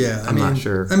 Yeah, I'm not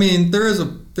sure. I mean, there is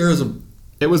a.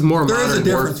 It was more there modern is a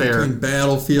difference warfare between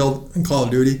Battlefield and Call of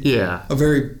Duty. Yeah, a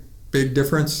very big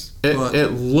difference. It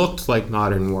looked like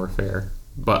Modern Warfare,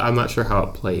 but I'm not sure how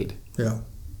it played. Yeah.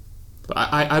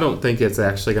 I don't think it's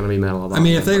actually going to be Medal of Honor. I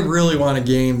mean, if they really want a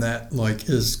game that like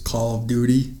is Call of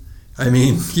Duty, I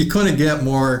mean, you couldn't get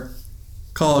more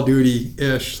Call of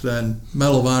Duty-ish than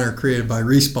Medal of Honor created by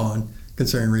Respawn,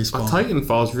 considering Respawn.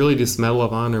 Titanfall is really just Medal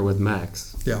of Honor with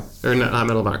mechs. Yeah. Or not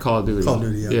Medal of Honor, Call of Duty. Call of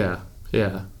Duty, yeah.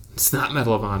 Yeah. It's not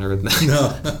Medal of Honor with mechs.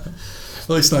 No. At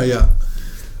least not yet.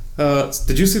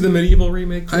 Did you see the Medieval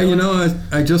remake?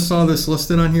 I just saw this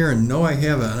listed on here, and no, I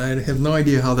haven't. I have no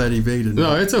idea how that evaded me.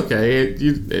 No, it's okay.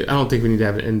 I don't think we need to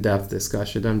have an in-depth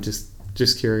discussion. I'm just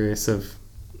curious of.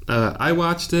 I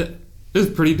watched it. It was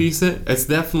pretty decent. It's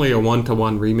definitely a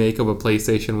 1-to-1 remake of a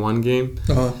PlayStation 1 game.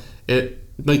 Uh-huh.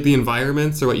 Like the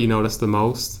environments are what you notice the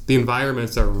most. The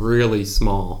environments are really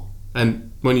small,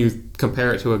 and when you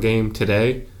compare it to a game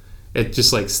today, it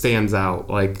just like stands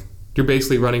out. Like you're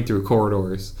basically running through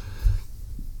corridors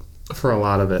for a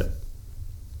lot of it.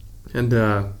 And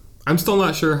I'm still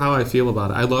not sure how I feel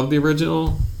about it. I love the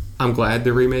original. I'm glad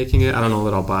they're remaking it. I don't know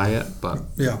that I'll buy it, but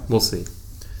yeah, we'll see.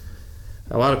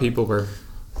 A lot of people were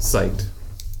psyched.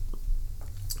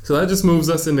 So that just moves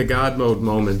us into God Mode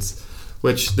moments,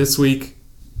 which this week,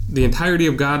 the entirety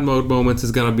of God Mode moments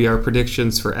is going to be our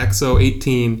predictions for XO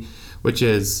 18, which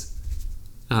is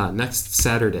next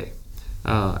Saturday.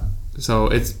 So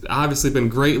it's obviously been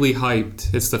greatly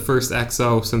hyped. It's the first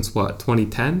XO since what,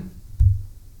 2010?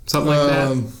 Something like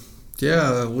that?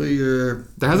 Yeah.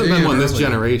 There hasn't been one this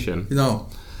generation. No.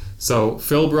 So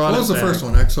Phil brought it back. What was the first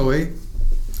one, XO 8?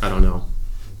 I don't know.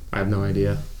 I have no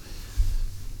idea.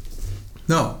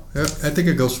 No, I think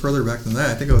it goes further back than that.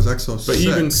 I think it was XO 6. But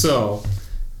even so,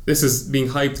 this is being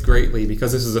hyped greatly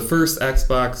because this is the first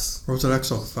Xbox or was it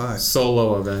XO 5?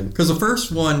 Solo event. Because the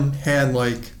first one had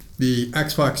like the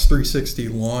Xbox 360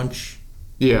 launch.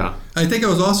 Yeah. I think it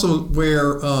was also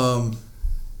where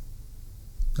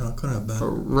no, it couldn't have been.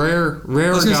 Rare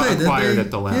got acquired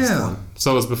at the last one.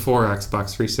 So it was before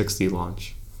Xbox 360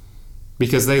 launch.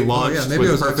 Because they launched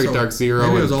with Perfect Dark Zero and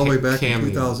maybe it was all the way back Cameo.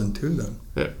 in 2002 then.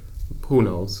 Yeah. Who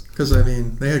knows? Because, I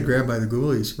mean, they had Grabbed by the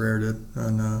Ghoulies, Rare did,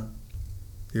 on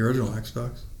the original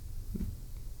Xbox.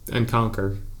 And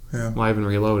Conquer. Yeah. Live and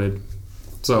Reloaded.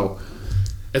 So,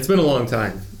 it's been a long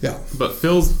time. Yeah. But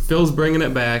Phil's bringing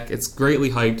it back. It's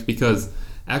greatly hyped because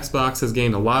Xbox has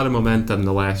gained a lot of momentum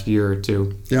the last year or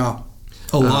two. Yeah,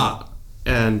 a lot.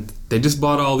 And they just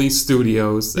bought all these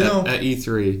studios at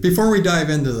E3. Before we dive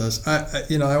into this,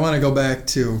 I want to go back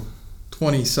to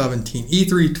 2017,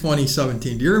 E3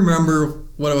 2017. Do you remember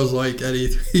what it was like at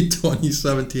E3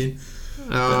 2017?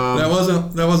 That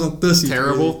wasn't this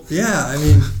terrible. E3. Yeah, I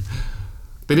mean,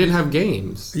 they didn't have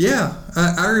games. Yeah,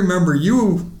 I remember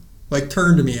you like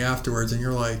turned to me afterwards, and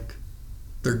you're like,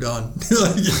 "They're done."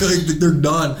 like they're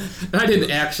done. I didn't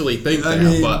actually think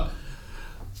that, but.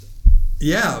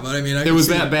 Yeah, but I mean, it was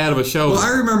that bad of a show. Well,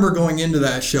 I remember going into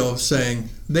that show saying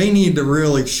they need to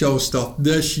really show stuff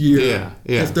this year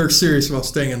if they're serious about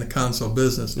staying in the console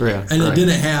business. Yeah, and it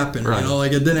didn't happen. Right.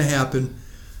 It didn't happen.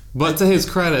 But to his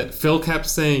credit, Phil kept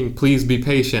saying, "Please be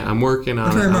patient. I'm working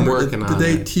on it. I'm working on it."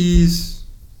 Did they tease?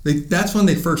 That's when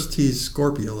they first teased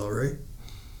Scorpio, though, right?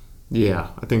 Yeah,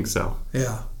 I think so.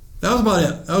 Yeah, that was about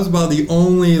it. That was about the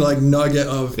only nugget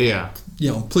of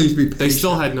please be patient. They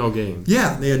still had no games.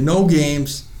 Yeah, they had no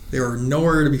games. They were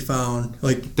nowhere to be found.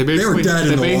 They were dead in the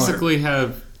water. They basically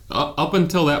have, up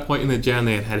until that point in the gen,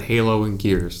 they had Halo and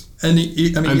Gears. And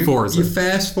Forza. You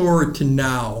fast forward to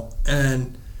now,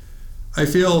 and I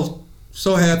feel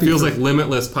so happy. Feels like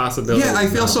limitless possibilities. Yeah, I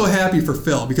feel so happy for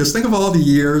Phil, because think of all the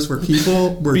years where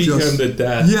people were beat just... him to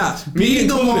death. Yeah, beating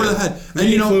them over the head.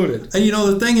 Me included. And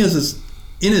the thing is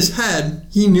in his head,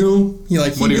 he knew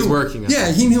what he was working on.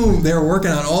 Yeah, he knew they were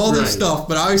working on all this stuff,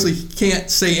 but obviously he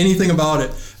can't say anything about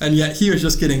it, and yet he was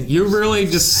just getting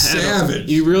savage.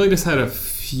 You really just had a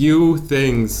few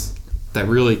things that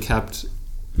really kept,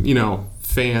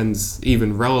 fans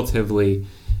even relatively.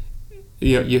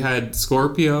 You had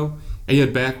Scorpio, and you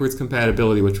had backwards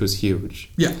compatibility, which was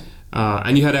huge. Yeah.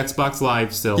 And you had Xbox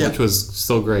Live still, which was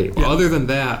still great. But other than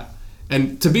that,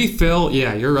 and to be Phil,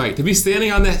 yeah, you're right. To be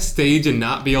standing on that stage and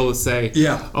not be able to say,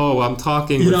 "Oh, I'm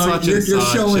talking with such and such." You're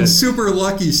showing Super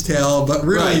Lucky's tale, but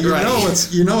really,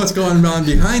 you know what's going on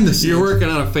behind the scenes. You're working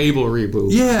on a Fable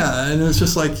reboot. Yeah, and it's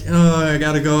just I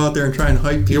got to go out there and try and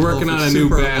hype people. You're working on a new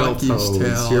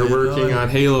Battletoads. You're working on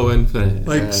Halo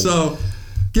Infinite. So,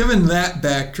 given that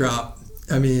backdrop,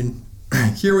 I mean,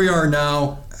 here we are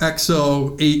now,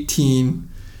 XO 18,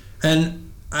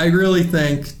 and I really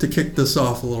think, to kick this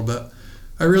off a little bit,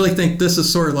 I really think this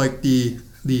is sort of like the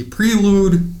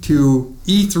prelude to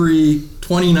E3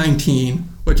 2019,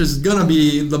 which is going to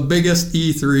be the biggest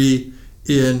E3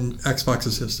 in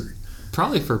Xbox's history.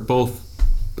 Probably for both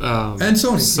and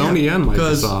Sony and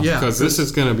Microsoft, because this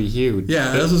is going to be huge.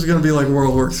 Yeah, this is going to be like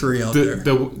World War III out there.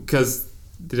 Because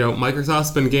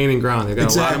Microsoft's been gaining ground. They've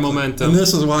got a lot of momentum. And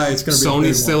this is why it's going to be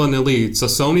Sony's still in the lead. So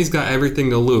Sony's got everything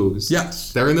to lose.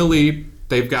 Yes. They're in the lead.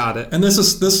 They've got it. And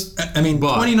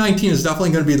 2019 is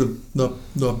definitely going to be the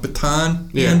baton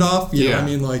handoff. You know what I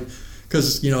mean?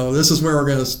 Because, this is where we're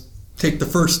going to take the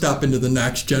first step into the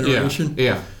next generation.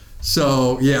 Yeah.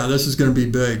 So, this is going to be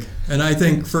big. And I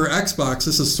think for Xbox,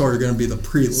 this is sort of going to be the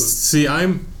prelude. See,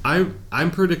 I'm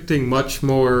predicting much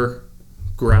more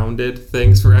grounded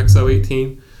things for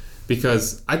XO18,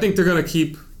 because I think they're going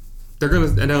to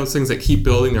announce things that keep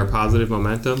building their positive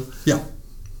momentum. Yeah.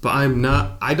 But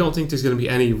I don't think there's going to be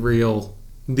any real,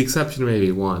 with the exception of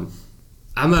maybe one,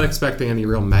 I'm not expecting any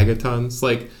real megatons.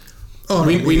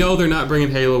 We know they're not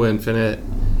bringing Halo Infinite.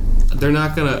 They're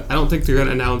not going to, I don't think they're going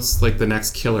to announce the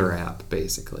next killer app,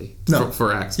 basically,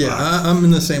 for Xbox. Yeah, I'm in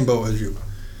the same boat as you.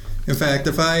 In fact,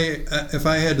 if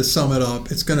I had to sum it up,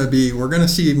 it's going to be, we're going to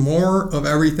see more of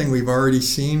everything we've already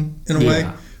seen, in a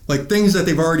way. Like things that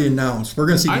they've already announced. We're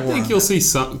going to see more. I think you'll see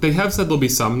some, they have said there'll be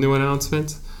some new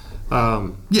announcements.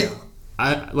 I'm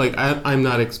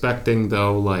not expecting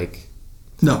though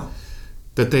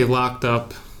that they locked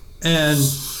up and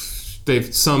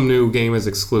some new game is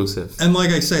exclusive. And like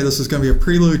I say, this is going to be a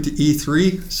prelude to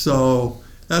E3, so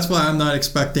that's why I'm not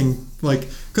expecting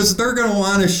because they're going to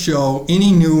want to show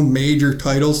any new major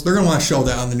titles. They're going to want to show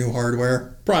that on the new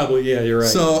hardware. Probably, yeah, you're right.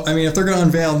 So I mean, if they're going to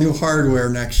unveil new hardware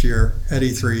next year at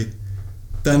E3,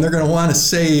 then they're going to want to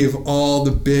save all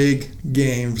the big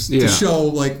games to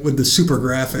show, with the super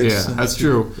graphics. Yeah, that's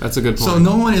true. That's a good point. So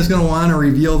no one is going to want to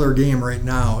reveal their game right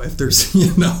now if there's,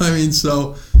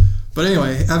 so... But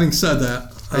anyway, having said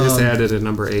that... I just added a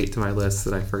number 8 to my list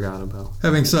that I forgot about.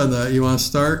 Having said that, you want to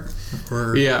start?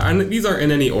 Yeah, and these aren't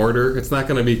in any order. It's not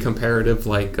going to be comparative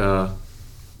our...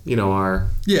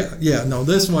 Yeah, no,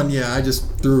 this one, I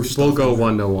just threw stuff. We'll go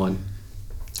 1 to 1.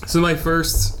 So my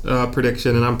first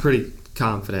prediction, and I'm pretty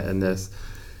confident in this,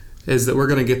 is that we're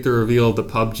going to get the reveal of the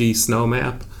PUBG Snow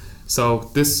map. So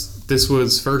this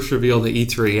was first revealed at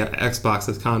E3 at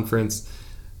Xbox's conference,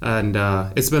 and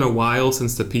it's been a while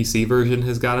since the PC version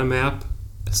has got a map.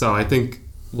 So I think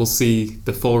we'll see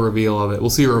the full reveal of it. We'll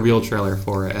see a reveal trailer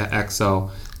for it at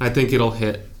XO. I think it'll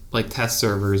hit like test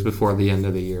servers before the end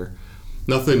of the year.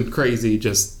 Nothing crazy,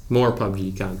 just more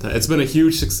PUBG content. It's been a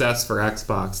huge success for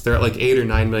Xbox. They're at like 8 or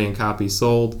 9 million copies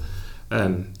sold,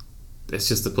 and it's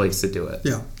just a place to do it.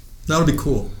 Yeah, that'll be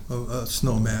cool. A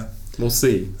snow map. We'll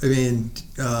see. I mean,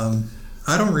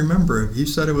 I don't remember. You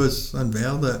said it was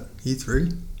unveiled at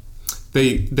E3?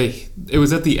 It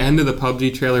was at the end of the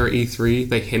PUBG trailer at E3.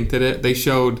 They hinted it. They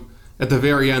showed at the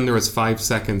very end there was 5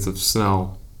 seconds of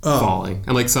snow falling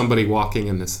and like somebody walking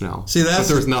in the snow. See, but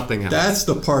there was nothing else. That's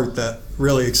the part that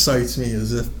really excites me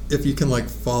is if you can like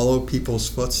follow people's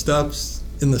footsteps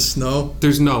in the snow.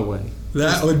 There's no way.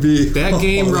 That would be that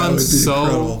game runs so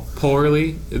incredible.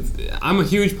 Poorly. I'm a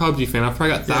huge PUBG fan. I've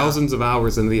probably got thousands of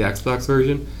hours in the Xbox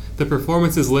version. The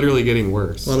performance is literally getting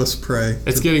worse. Let us pray.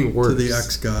 It's getting worse. To the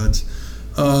X gods.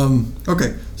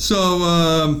 Okay,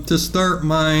 so to start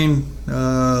mine,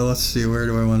 let's see, where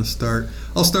do I want to start?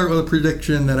 I'll start with a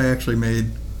prediction that I actually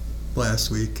made last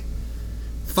week.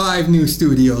 5 new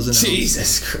studios announced.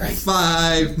 Jesus Christ.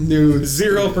 5 new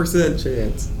 0%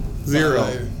 chance. 0.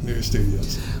 5 new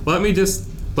studios. Let me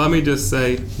just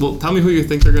say, well, tell me who you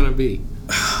think they're going to be.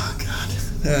 Oh, God.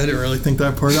 I didn't really think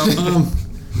that part out.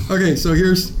 Okay, so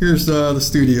here's the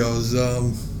studios.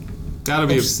 Gotta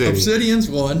be Obsidian. Obsidian's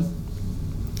 1.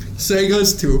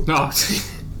 Sega's 2. No.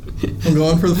 I'm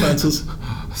going for the fences.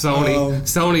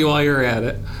 Sony while you're at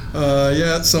it.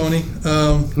 Yeah, Sony.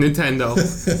 Nintendo.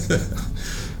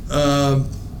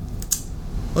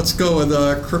 Let's go with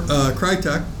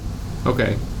Crytek.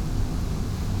 Okay.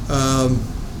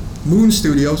 Moon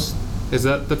Studios. Is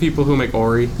that the people who make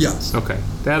Ori? Yes. Okay.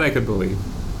 That I could believe.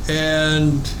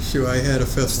 And, shoot, I had a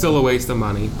 5th Still one. a waste of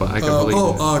money, but I could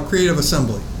believe it. Creative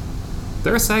Assembly.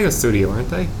 They're a Sega studio, aren't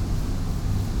they?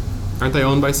 Aren't they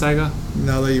owned by Sega?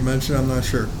 Now that you mention it, I'm not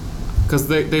sure. Because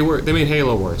they made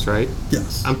Halo Wars, right?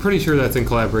 Yes. I'm pretty sure that's in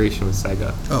collaboration with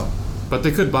Sega. Oh. But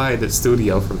they could buy the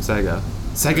studio from Sega.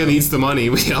 Sega needs the money,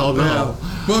 we all know.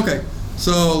 Well, okay.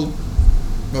 So,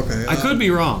 okay. I could be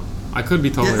wrong. I could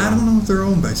be totally wrong. I don't know if they're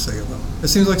owned by Sega, though. It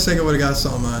seems like Sega would have got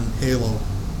something on Halo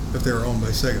if they were owned by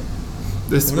Sega.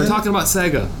 We're talking about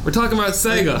Sega. We're talking about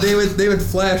Sega. They would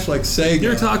flash like Sega.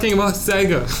 You're talking about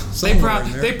Sega.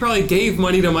 They probably gave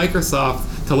money to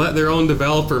Microsoft to let their own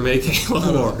developer make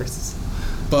Halo Wars.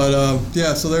 But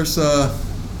yeah, so there's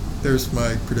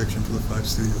my prediction for the 5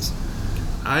 studios.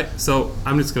 So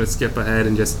I'm just gonna skip ahead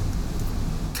and just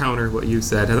counter what you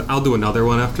said. I'll do another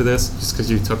one after this, just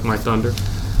because you took my thunder.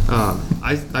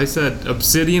 I said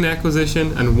Obsidian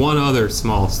acquisition and one other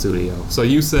small studio. So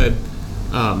you said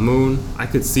Moon. I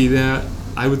could see that.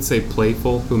 I would say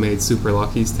Playful, who made Super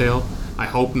Lucky's Tale. I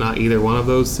hope not either one of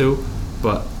those two,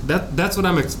 but that's what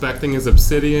I'm expecting is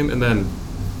Obsidian and then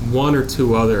 1 or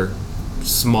 2 other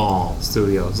small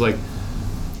studios. Like,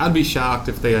 I'd be shocked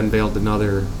if they unveiled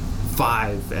another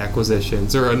 5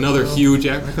 acquisitions or another huge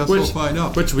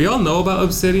which we all know about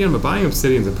Obsidian, but buying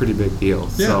Obsidian is a pretty big deal.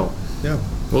 Yeah. So yeah,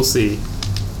 we'll see.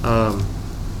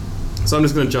 So I'm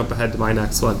just going to jump ahead to my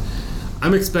next one.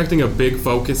 I'm expecting a big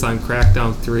focus on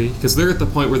Crackdown 3 because they're at the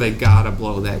point where they gotta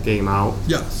blow that game out.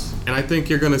 Yes. And I think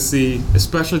you're going to see,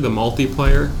 especially the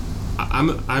multiplayer.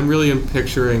 I'm really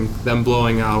picturing them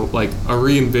blowing out like a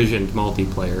re-envisioned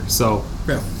multiplayer. So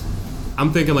yeah.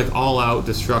 I'm thinking like all-out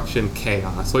destruction,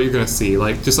 chaos. What you're going to see,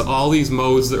 like just all these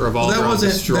modes that revolve around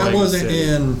destroying. That wasn't cities.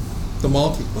 in the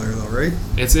multiplayer though, right?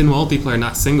 It's in multiplayer,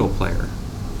 not single player.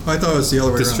 I thought it was the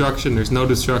other way Destruction. There's no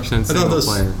destruction in single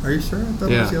player. Are you sure? I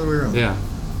thought it was the other way around. Yeah.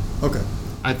 Okay.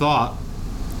 I thought.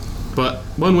 But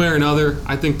one way or another,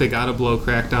 I think they got to blow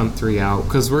Crackdown 3 out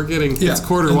because we're getting it's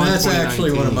quarter and 1. That's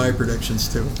actually one of my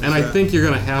predictions too. And I think you're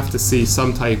going to have to see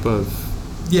some type of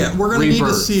we're going to need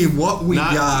to see what we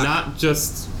got. Not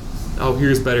just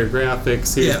here's better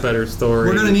graphics, here's better story.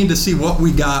 We're going to need to see what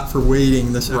we got for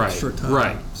waiting this extra time.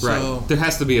 Right. So there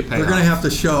has to be a payoff. They're going to have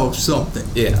to show something.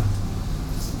 Yeah.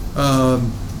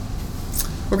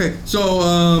 Okay, so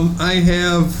I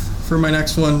have for my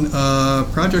next one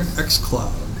Project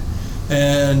xCloud,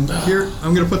 and here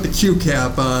I'm going to put the Q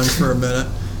cap on for a minute.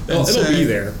 It'll be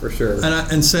there for sure.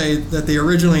 And say that they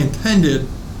originally intended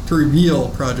to reveal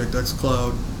Project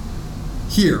xCloud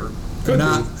here,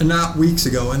 not weeks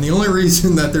ago. And the only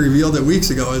reason that they revealed it weeks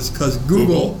ago is because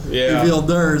Google revealed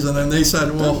theirs, and then they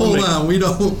said, "Well, hold on, we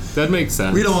don't." That makes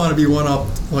sense. We don't want to be one up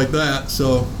like that,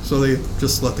 so they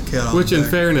just let the cat out. Which, in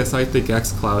fairness, I think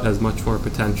xCloud has much more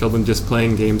potential than just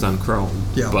playing games on Chrome.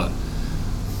 Yeah, but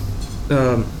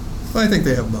I think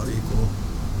they have about equal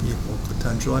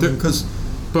potential.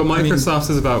 But Microsoft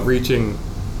is about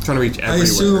trying to reach everywhere. I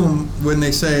assume when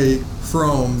they say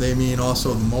Chrome, they mean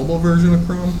also the mobile version of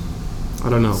Chrome? I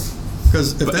don't know.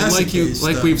 Because if But that's like the case,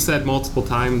 then- we've said multiple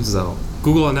times, though,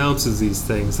 Google announces these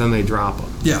things, then they drop them.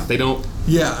 Yeah. They don't.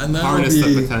 Yeah, and harness the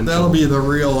potential. that'll be the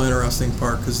real interesting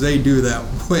part because they do that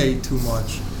way too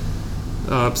much.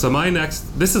 So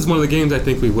this is one of the games I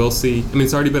think we will see. I mean,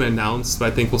 it's already been announced,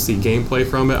 but I think we'll see gameplay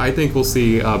from it. I think we'll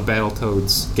see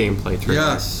Battletoads gameplay trailer.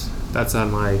 Yes. That's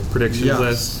on my predictions Yes.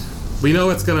 list. We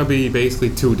know it's going to be basically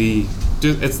 2D.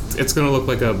 It's going to look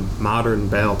like a modern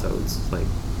Battletoads. Like,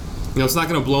 it's not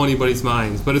going to blow anybody's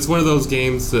minds, but it's one of those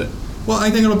games that Well, I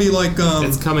think it'll be like.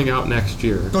 it's coming out next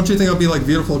year. Don't you think it'll be like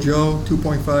Beautiful Joe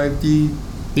 2.5D?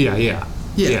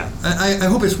 Yeah. I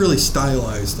hope it's really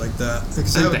stylized like that. I think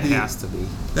that has to be.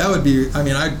 That would be. I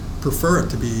mean, I'd prefer it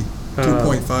to be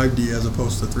 2.5D as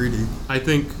opposed to 3D. I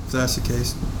think If that's the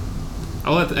case.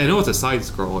 I know it's a side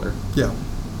scroller, Yeah.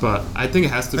 but I think it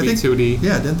has to be 2D.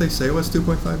 Yeah, didn't they say it was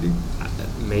 2.5D?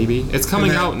 Maybe it's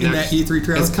coming out in next. that E3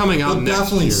 trailer. It's coming out we'll next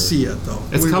definitely year. see it though.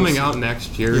 It's We will coming see out it.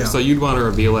 next year, Yeah. so you'd want to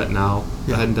reveal it now,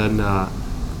 Yeah. and then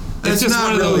it's It's just not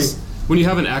one of those. really- When you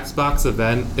have an Xbox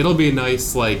event, it'll be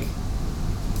nice, like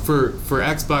for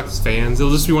Xbox fans.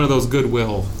 It'll just be one of those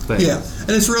goodwill things. Yeah, and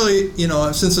it's really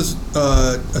since it's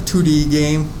a 2D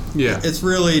game. Yeah. It's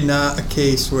really not a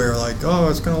case where like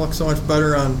it's going to look so much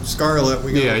better on Scarlet.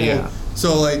 We got Yeah.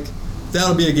 So like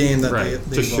that'll be a game that Right.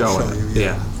 they Just will show show it. you.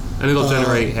 Yeah. And it'll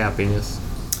generate happiness.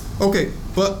 Okay,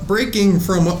 but breaking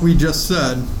from what we just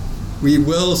said, we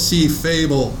will see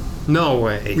Fable. No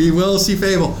way. We will see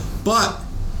Fable, but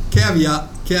caveat.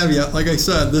 Like I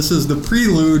said, this is the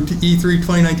prelude to E3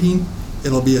 2019.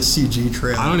 It'll be a CG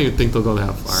trailer. I don't even think they'll go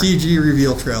that far. CG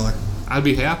reveal trailer. I'd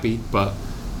be happy, but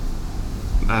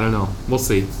I don't know. We'll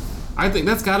see. I think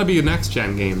that's got to be a next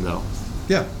gen game, though.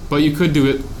 Yeah. But you could do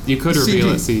it. You could reveal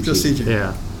CG, it CG. just CG.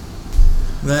 Yeah.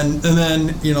 And then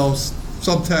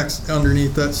subtext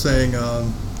underneath that saying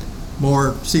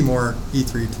more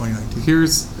E3 2019.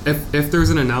 Here's if there's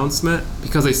an announcement,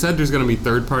 because they said there's going to be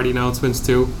third-party announcements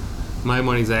too. My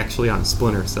money's actually on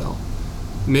Splinter Cell.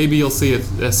 Maybe you'll see a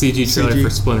CG trailer CG.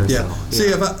 for Splinter Yeah. Cell.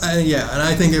 See, and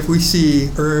I think if we see,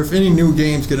 or if any new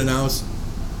games get announced,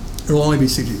 it'll only be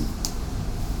CG.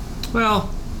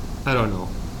 Well, I don't know.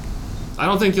 I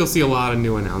don't think you'll see a lot of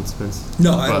new announcements.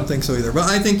 No, I don't think so either. But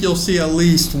I think you'll see at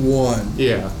least one.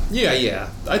 Yeah.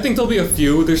 I think there'll be a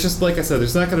few. There's just, like I said,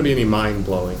 there's not going to be any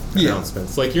mind-blowing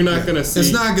announcements. Like, you're not going to see...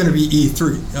 It's not going to be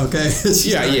E3, okay? It's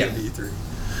just not yeah. going to be E3.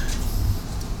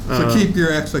 So keep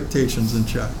your expectations in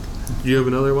check. Do you have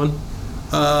another one?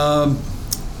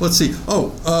 Let's see.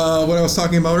 What I was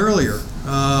talking about earlier.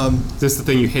 Is this the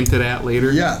thing you hinted at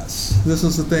later? Yes, this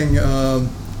is the thing.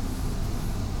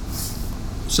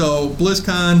 So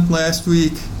BlizzCon last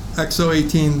week,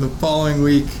 XO18 the following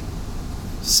week,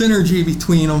 synergy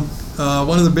between them.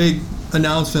 One of the big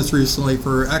announcements recently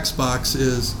for Xbox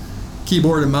is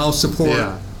keyboard and mouse support.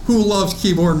 Yeah. Who loves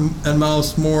keyboard and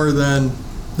mouse more than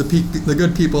the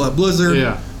good people at Blizzard?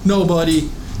 Yeah. Nobody.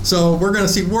 So we're going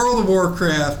to see World of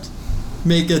Warcraft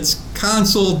make its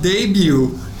console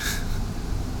debut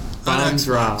Bomb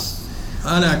drop.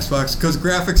 on Xbox because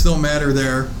graphics don't matter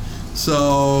there.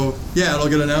 So yeah, it'll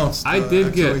get announced. I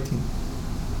do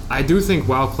think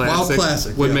WoW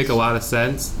Classic would make a lot of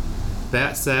sense.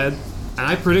 That said, and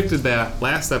I predicted that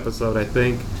last episode, I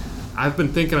think. I've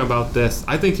been thinking about this.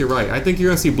 I think you're right. I think you're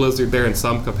going to see Blizzard there in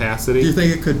some capacity. Do you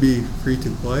think it could be free to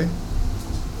play?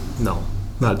 No,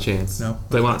 not a chance. No?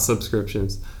 They want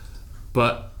subscriptions.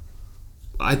 But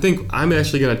I think I'm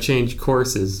actually going to change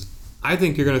courses. I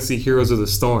think you're going to see Heroes of the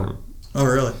Storm. Oh,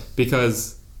 really?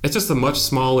 Because it's just a much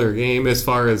smaller game as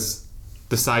far as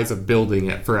the size of building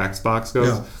it for Xbox goes.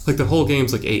 Yeah. Like the whole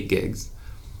game's like 8 gigs.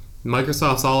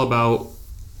 Microsoft's all about,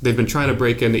 they've been trying to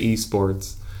break into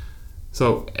esports.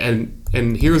 So, and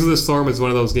Heroes of the Storm is one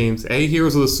of those games. A,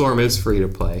 Heroes of the Storm is free to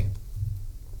play.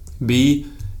 B,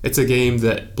 it's a game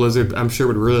that Blizzard, I'm sure,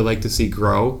 would really like to see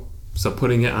grow. So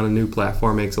putting it on a new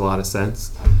platform makes a lot of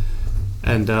sense.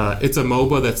 And it's a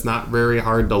MOBA that's not very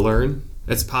hard to learn.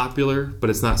 It's popular, but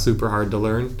it's not super hard to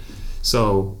learn.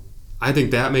 So I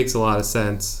think that makes a lot of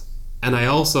sense. And I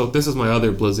also, this is my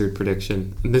other Blizzard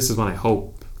prediction, and this is one I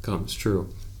hope comes true.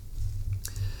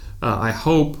 I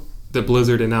hope that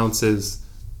Blizzard announces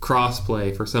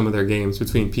cross-play for some of their games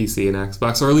between PC and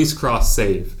Xbox, or at least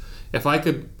cross-save. If I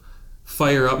could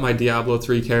fire up my Diablo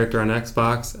 3 character on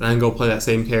Xbox and then go play that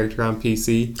same character on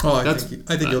PC, I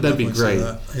think you'll that'd be definitely great. say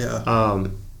that. Yeah.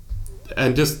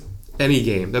 And just any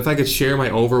game. If I could share my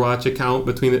Overwatch account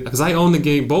between because I own the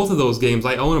game, both of those games,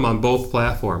 I own them on both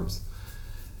platforms.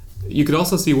 You could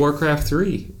also see Warcraft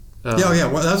 3. Well,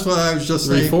 that's what I was just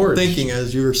Reforged. thinking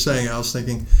as you were saying. I was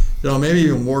thinking maybe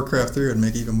even Warcraft 3 would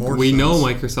make even more We sense. know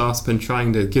Microsoft's been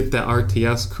trying to get that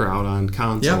RTS crowd on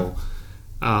console.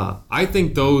 I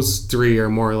think those 3 are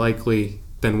more likely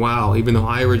than WoW, even though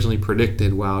I originally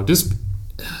predicted WoW. Just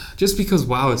because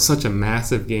WoW is such a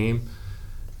massive game.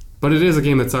 But it is a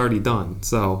game that's already done,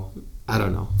 so I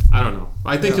don't know.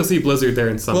 I think you'll see Blizzard there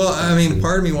in some Well, I mean, capacity.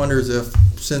 part of me wonders if,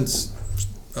 since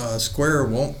Square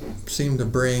won't seem to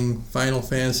bring Final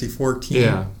Fantasy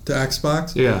 14 to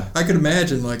Xbox, I could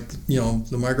imagine, like,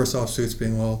 the Microsoft suits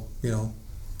being, well,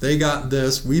 they got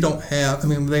this, we don't have, I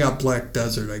mean, they got Black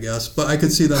Desert, I guess, but I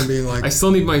could see them being like, I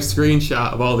still need my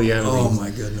screenshot of all the enemies. oh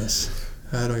my goodness,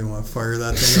 I don't even want to fire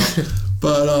that thing up.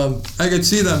 But I could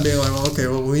see them being like, well, okay,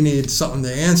 well, we need something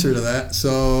to answer to that,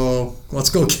 so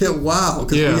let's go get WoW,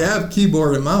 because we have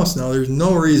keyboard and mouse now. There's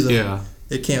no reason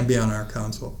it can't be on our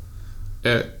console.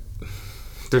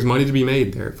 There's money to be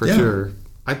made there, for sure.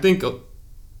 I think you'll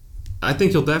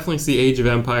definitely see Age of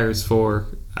Empires for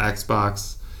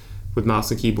Xbox with mouse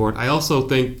and keyboard. I also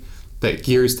think that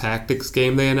Gears Tactics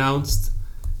game they announced,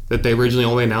 that they originally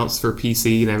only announced for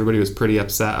PC, and everybody was pretty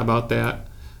upset about that.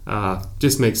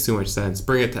 Just makes too much sense.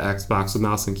 Bring it to Xbox with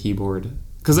mouse and keyboard,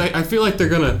 because I feel like they're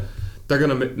gonna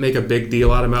make a big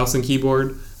deal out of mouse and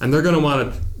keyboard, and they're gonna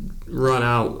want to run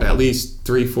out at least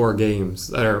 3-4 games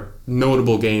that are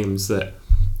notable games that,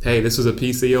 hey, this was a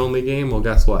PC only game. Well,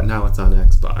 guess what? Now it's on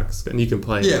Xbox, and you can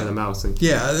play it on a mouse and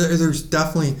keyboard. Yeah, there's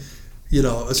definitely,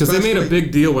 because they made a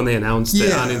big deal when they announced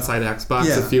it on Inside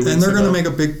Xbox a few weeks ago. And they're going to make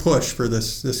a big push for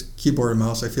this keyboard and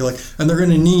mouse, I feel like. And they're going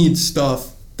to need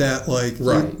stuff that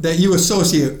that you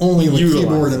associate only with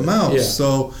keyboard and mouse. Yeah.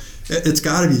 So it's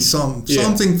got to be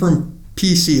something from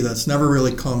PC that's never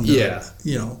really come to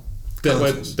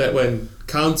that when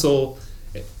console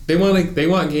they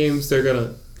want games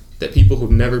that people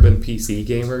who've never been PC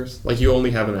gamers, like you only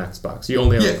have an Xbox, you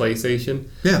only have a PlayStation,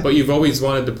 but you've always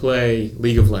wanted to play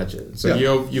League of Legends, or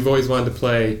you've always wanted to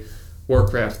play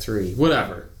Warcraft 3,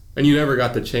 whatever, and you never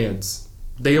got the chance.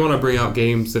 They want to bring out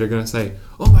games that are going to say,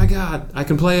 oh my god, I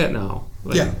can play it now.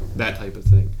 That type of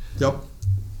thing. Yep.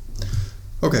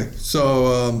 Okay,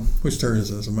 so whose turn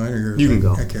is this? Mine or yours? You can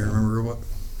go. I can't remember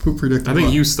who predicted I think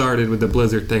what. You started with the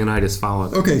Blizzard thing and I just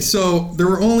followed. Okay, so there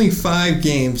were only 5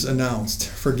 games announced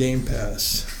for Game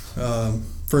Pass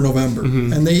for November.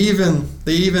 Mm-hmm. And they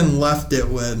even left it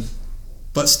with,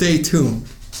 but stay tuned,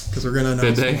 because we're going to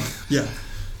announce Did they? more. Yeah.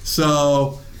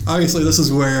 So obviously this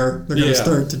is where they're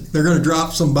going to they're going to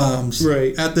drop some bombs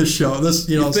at this show. This,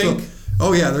 think?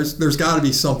 There's got to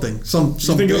be something. You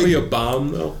think it'll be a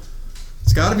bomb though?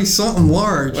 It's got to be something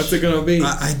large. What's it gonna be?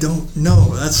 I don't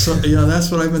know. That's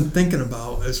what I've been thinking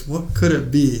about. Is what could it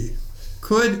be?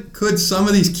 Could some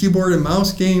of these keyboard and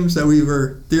mouse games that we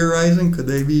were theorizing, could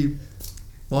they be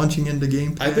launching into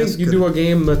Game Pass? I think you do a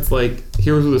game that's like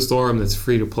Heroes of the Storm that's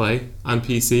free to play on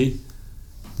PC.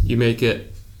 You make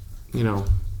it,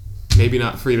 maybe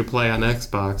not free to play on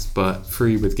Xbox, but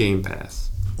free with Game Pass.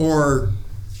 Or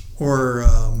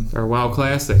WoW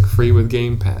Classic, free with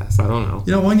Game Pass. I don't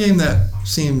know. One game that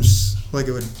seems like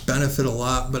it would benefit a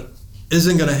lot, but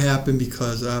isn't going to happen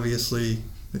because obviously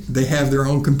they have their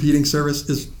own competing service,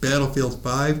 is Battlefield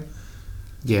 5.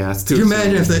 Yeah, it's too soon. Could you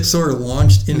imagine if that sort of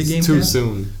launched into Game Pass? It's too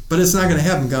soon. But it's not going to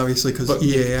happen, obviously, because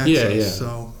EA access.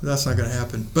 So that's not going to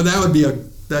happen. But that'd be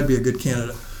a good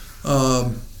candidate.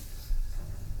 Do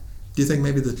you think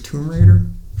maybe the Tomb Raider?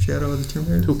 Shadow of the Tomb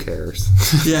Raider? Who cares?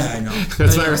 Yeah, I know.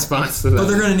 That's my response to that. But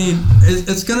they're going to need...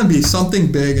 It's going to be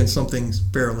something big and something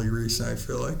fairly recent, I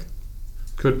feel like.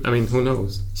 Who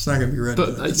knows? It's not going to be ready.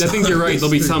 But I think you're right.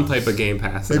 There'll be some type of Game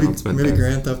Pass announcement. Maybe there.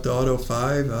 Grand Theft Auto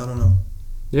 5? I don't know.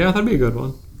 Yeah, that'd be a good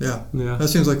one. Yeah. That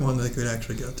seems like one they could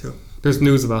actually get to. There's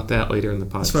news about that later in the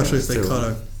podcast. Especially if they cut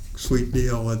a sweet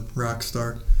deal with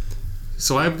Rockstar.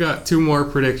 So I've got 2 more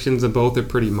predictions, and both are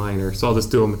pretty minor, so I'll just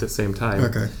do them at the same time.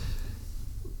 Okay.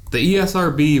 The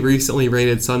ESRB recently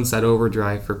rated Sunset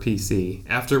Overdrive for PC.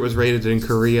 After it was rated in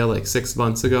Korea like 6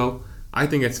 months ago, I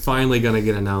think it's finally going to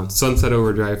get announced. Sunset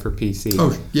Overdrive for PC.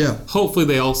 Oh, yeah. Hopefully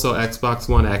they also Xbox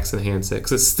One X enhance it,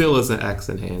 because it still isn't X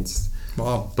enhanced.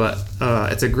 Wow. But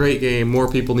it's a great game. More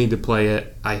people need to play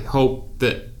it. I hope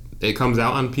that it comes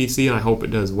out on PC, and I hope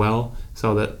it does well,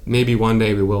 so that maybe one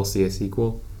day we will see a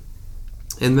sequel.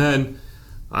 And then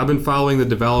I've been following the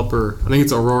developer, I think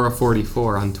it's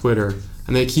Aurora44 on Twitter,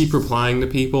 and they keep replying to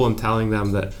people and telling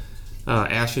them that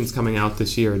Ashen's coming out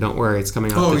this year. Don't worry, it's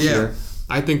coming out this year.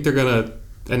 I think they're going to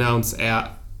announce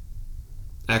at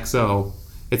XO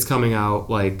it's coming out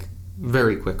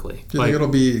very quickly. Do you think it'll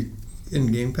be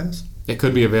in Game Pass? It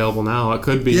could be available now. It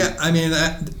could be. Yeah,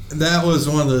 that was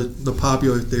one of the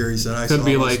popular theories that I saw. Could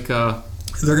be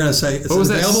they're going to say it's what was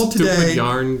available that stupid today.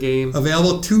 yarn game?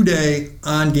 Available today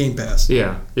on Game Pass.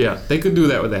 Yeah. They could do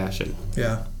that with Ashen.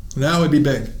 Yeah, that would be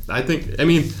big. I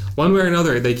mean, one way or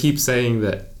another, they keep saying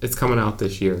that it's coming out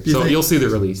this year. So you'll see the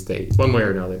release date, one way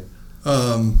or another.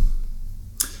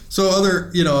 So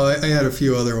I had a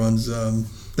few other ones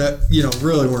that,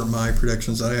 really weren't my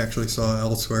predictions that I actually saw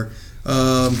elsewhere.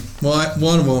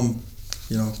 One of them,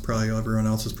 probably everyone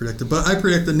else has predicted. But I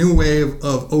predict a new wave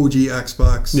of OG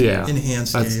Xbox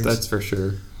enhanced games. That's for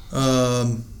sure.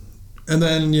 And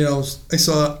then, I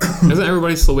saw... Isn't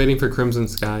everybody still waiting for Crimson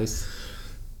Skies?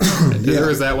 Or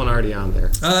is that one already on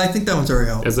there? I think that one's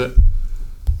already out. Is it?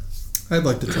 I'd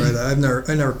like to try that.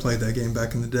 I never played that game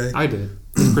back in the day. I did.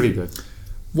 It's pretty good.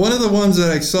 One of the ones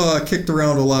that I saw kicked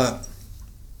around a lot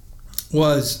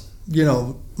was,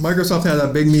 Microsoft had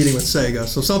that big meeting with Sega.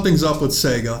 So something's up with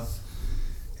Sega.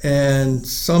 And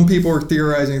some people were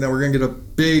theorizing that we're going to get a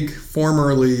big,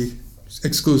 formerly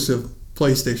exclusive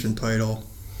PlayStation title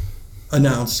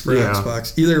announced for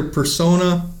Xbox. Either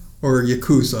Persona or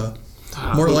Yakuza.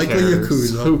 More likely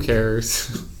Yakuza. Who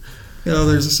cares?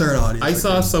 There's a certain audience. I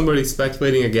saw somebody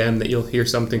speculating again that you'll hear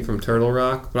something from Turtle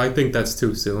Rock, but I think that's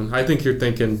too soon. I think you're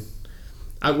thinking...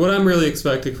 what I'm really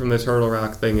expecting from the Turtle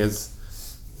Rock thing is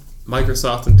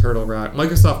Microsoft and Turtle Rock.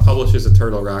 Microsoft publishes a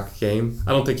Turtle Rock game.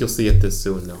 I don't think you'll see it this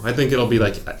soon, though. I think it'll be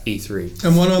like E3.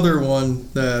 And one other one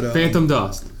that... Phantom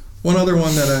Dust. One other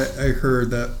one that I heard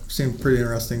that seemed pretty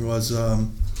interesting was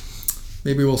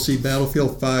maybe we'll see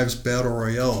Battlefield 5's Battle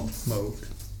Royale mode.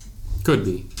 Could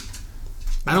be.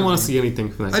 I don't want to see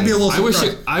anything from that. I'd be a little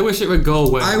surprised. I wish it would go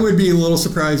away. I would be a little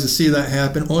surprised to see that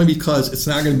happen, only because it's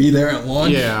not going to be there at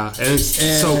launch. Yeah, and it's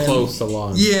so close to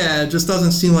launch. Yeah, it just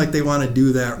doesn't seem like they want to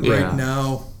do that right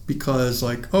now because,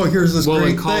 here's this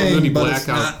great Call thing, of Duty but Blackout, it's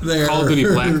not there. Call of Duty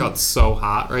Blackout's so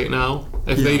hot right now.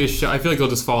 If they just, I feel like they'll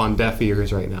just fall on deaf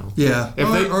ears right now. Yeah,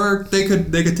 or they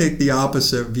could take the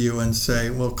opposite view and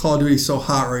say, well, Call of Duty's so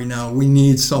hot right now, we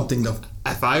need something to.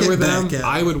 If I were them,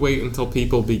 I would wait until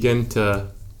people begin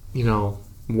to,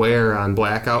 wear on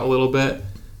Blackout a little bit.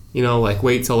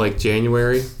 Wait till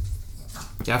January,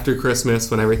 after Christmas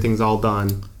when everything's all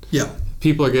done. Yeah.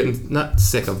 People are getting not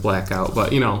sick of Blackout, but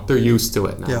they're used to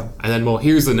it now. Yeah. And then,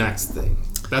 here's the next thing.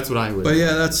 That's what I would. But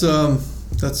yeah, that's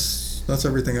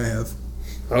everything I have.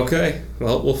 Okay.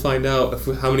 Well, we'll find out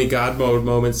how many God Mode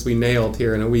moments we nailed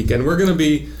here in a week, and we're gonna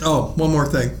be. Oh, one more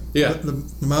thing. Yeah. The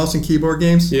mouse and keyboard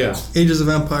games. Yeah. Ages of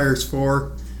Empires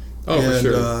 4. Oh, and, for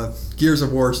sure. Gears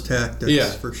of War's Tactics. Yeah,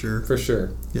 for sure. For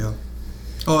sure. Yeah.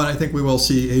 Oh, and I think we will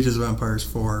see Ages of Empires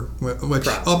 4, which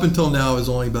up until now has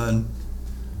only been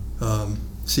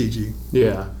CG.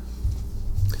 Yeah.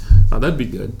 Oh, that'd be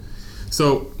good.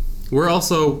 So we're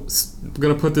also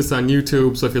going to put this on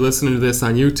YouTube. So if you're listening to this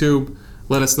on YouTube,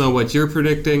 let us know what you're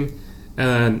predicting.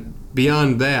 And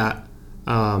beyond that,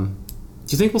 do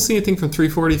you think we'll see anything from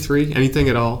 343? Anything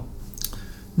at all?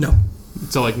 No.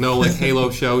 So no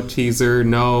Halo show teaser,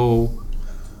 no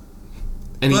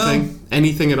anything? Well,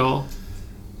 anything at all?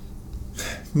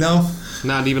 No.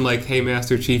 Not even hey,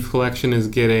 Master Chief Collection is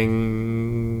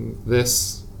getting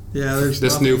this. Yeah, there's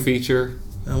this nothing, new feature.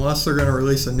 Unless they're going to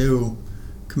release a new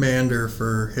commander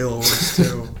for Halo Wars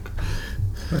 2,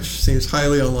 which seems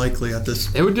highly unlikely at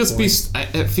this. It would just point.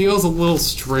 be. It feels a little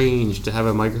strange to have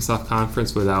a Microsoft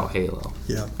conference without Halo.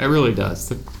 Yeah, it really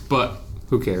does. But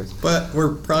who cares? But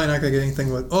we're probably not going to get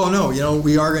anything with. Oh no,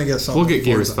 we are going to get something. We'll get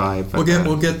Gears 5.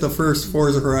 We'll get the first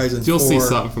Forza Horizon 4. You'll see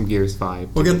something from Gears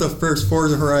 5. We'll get the first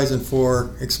Forza Horizon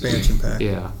 4 expansion pack.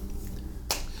 Yeah.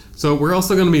 So we're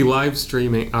also going to be live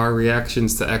streaming our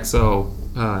reactions to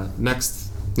XO next,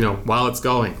 while it's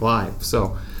going live.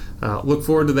 So look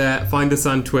forward to that. Find us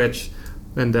on Twitch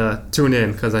and tune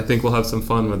in because I think we'll have some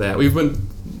fun with that. We've been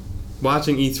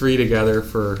watching E3 together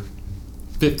for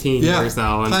 15 years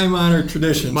now. And time-honored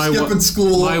tradition. Skipping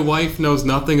school. My wife knows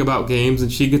nothing about games,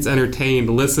 and she gets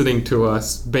entertained listening to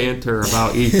us banter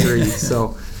about E3.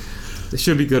 So it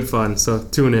should be good fun. So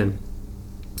tune in.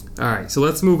 All right, so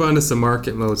let's move on to some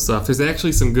market mode stuff. There's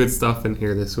actually some good stuff in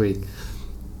here this week.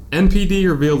 NPD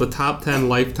revealed the top 10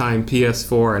 lifetime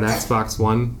PS4 and Xbox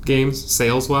One games,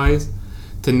 sales-wise.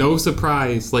 To no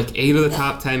surprise, 8 of the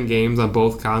top 10 games on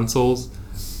both consoles,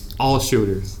 all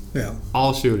shooters. Yeah.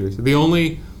 All shooters. The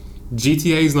only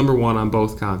GTA is number 1 on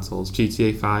both consoles,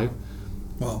 GTA 5.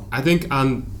 Wow. I think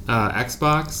on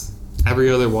Xbox, every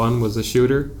other one was a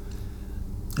shooter.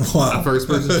 Wow. A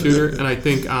first-person shooter. And I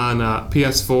think on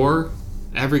PS4,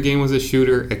 every game was a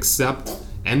shooter except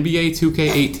NBA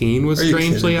 2K18 was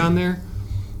strangely on there.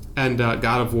 And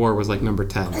God of War was number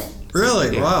 10.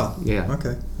 Really? Yeah. Wow. Yeah.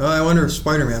 Okay. Well, I wonder if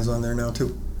Spider-Man's on there now,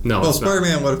 too. No, Well, it's not.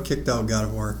 Spider-Man would have kicked out God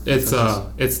of War.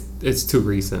 It's too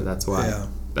recent. That's why. Yeah.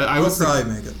 I I'll was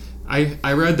probably make it.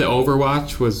 I read that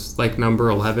Overwatch was like number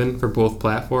 11 for both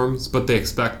platforms, but they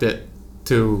expect it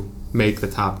to make the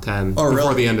top 10 before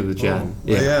really? the end of the gen.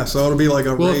 Oh, yeah, so it'll be like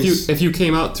a Well, race. if you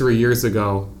came out 3 years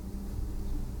ago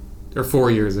or 4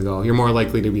 years ago, you're more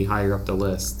likely to be higher up the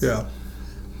list. Yeah.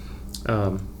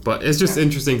 But it's just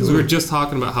interesting because we were just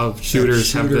talking about how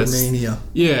shooters have this mania.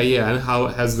 yeah, and how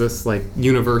it has this like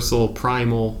universal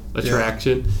primal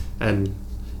attraction, and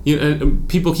and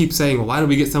people keep saying, well, why do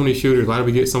we get so many shooters? Why do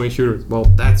we get so many shooters? Well,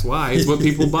 that's why. It's what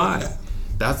people buy.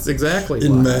 That's exactly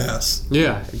In why. mass.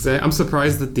 Yeah, exactly. I'm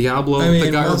surprised that Diablo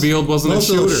that got most, revealed wasn't a most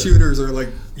shooter. of those shooters are like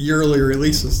yearly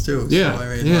releases too. Yeah, So,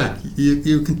 I mean, yeah. like,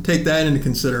 you can take that into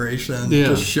consideration. Yeah. It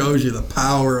just shows you the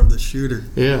power of the shooter.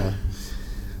 Yeah.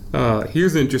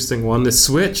 Here's an interesting one. The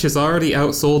Switch has already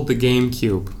outsold the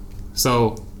GameCube.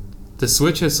 So, the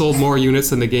Switch has sold more units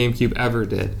than the GameCube ever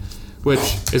did,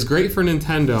 which is great for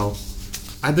Nintendo.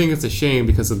 I think it's a shame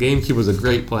because the GameCube was a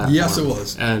great platform. Yes, it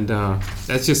was. And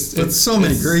that's just... But so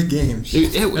many great games.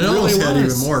 It and really almost had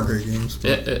was. even more great games.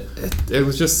 But It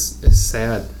was just it's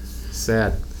sad.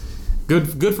 Sad. Good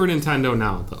for Nintendo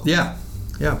now, though. yeah.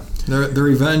 The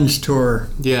revenge tour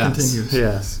continues.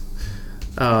 Yes.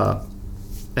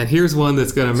 And here's one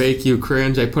that's going to make you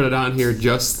cringe. I put it on here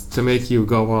just to make you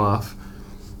go off.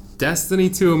 Destiny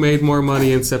 2 made more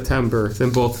money in September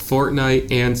than both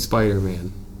Fortnite and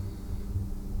Spider-Man.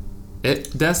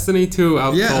 Destiny 2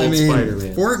 outsold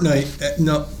Spider-Man.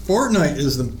 Fortnite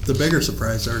is the bigger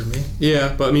surprise there to me.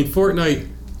 Yeah, but I mean, Fortnite,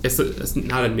 it's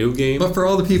not a new game. But for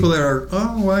all the people that are,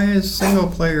 why is single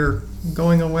player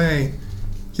going away?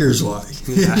 Here's why.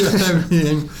 Yeah. I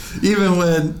mean, even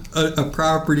when a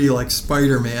property like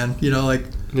Spider-Man, like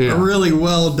a really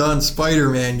well done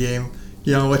Spider-Man game,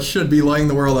 which should be lighting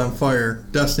the world on fire,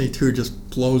 Destiny 2 just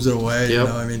blows it away. Yep.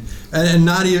 I mean, and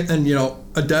not even,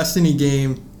 a Destiny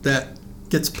game that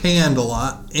gets panned a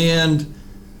lot, and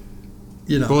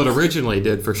well, it originally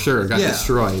did for sure. It got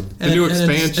destroyed. The new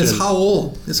expansion. It's how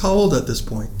old? It's how old at this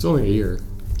point? It's only a year.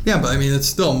 Yeah, but I mean, it's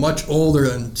still much older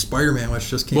than Spider-Man, which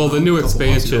just came out. Well, the new a couple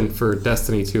months expansion ago. for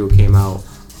Destiny 2 came out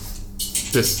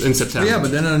in September. Yeah, but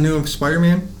then a new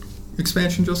Spider-Man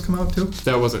expansion just come out too?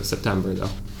 That wasn't September, though.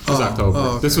 It was October.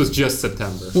 Okay. This was just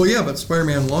September. Well, yeah, but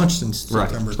Spider-Man launched in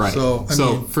September. Right. So, I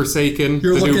mean, Forsaken.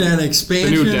 you're looking at an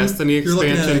expansion. The new Destiny you're looking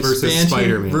at expansion an versus expansion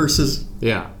Spider-Man. versus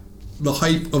Yeah. the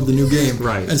hype of the new game.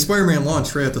 Right. And Spider-Man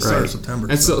launched right at the start of September.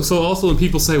 And so also when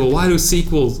people say, well, why do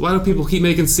people keep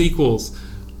making sequels?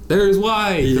 There's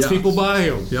why. Because people buy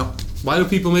them. Yep. Why do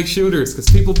people make shooters? Because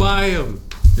people buy them.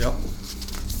 Yep.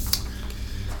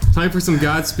 Time for some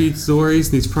Godspeed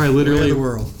stories. These probably literally the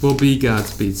world. will be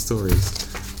Godspeed stories.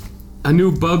 A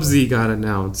new Bubsy got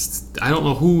announced. I don't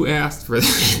know who asked for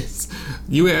this.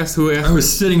 You asked who asked. I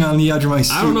was sitting on the edge of my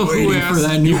seat I don't know who waiting asked for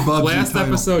that new Bubsy Last title.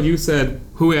 episode you said,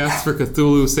 who asked for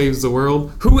Cthulhu Saves the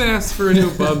World? Who asked for a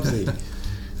new Bubsy?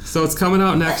 So it's coming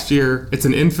out next year. It's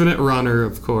an infinite runner,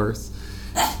 of course.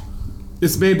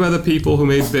 It's made by the people who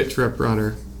made Bit Trip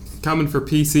Runner. Coming for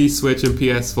PC, Switch, and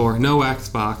PS4. No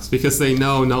Xbox, because they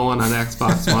know no one on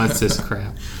Xbox wants this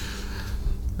crap.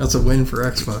 That's a win for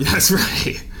Xbox. That's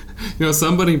right.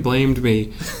 Somebody blamed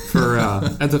me for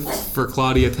for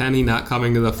Claudia Tenney not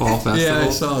coming to the fall festival. Yeah,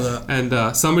 I saw that.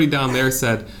 And somebody down there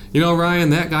said, Ryan,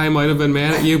 that guy might have been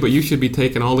mad at you, but you should be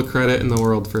taking all the credit in the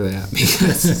world for that,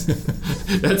 because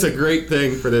that's a great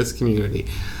thing for this community.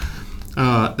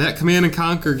 That Command &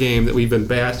 Conquer game that we've been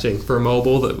bashing for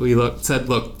mobile that we said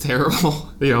looked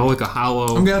terrible, like a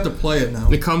hollow. I'm going to have to play it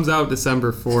now. It comes out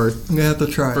December 4th. I'm going to have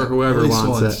to try for it. whoever At least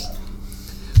wants once. it.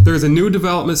 There's a new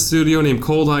development studio named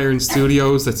Cold Iron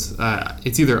Studios that's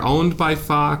it's either owned by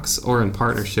Fox or in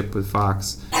partnership with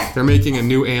Fox. They're making a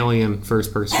new Alien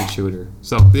first-person shooter.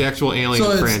 So the actual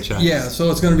Alien franchise. Yeah, so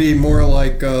it's going to be more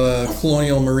like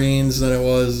Colonial Marines than it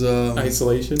was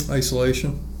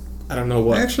Isolation. I don't know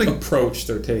what approach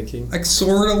they're taking. I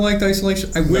sort of liked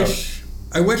Isolation. I wish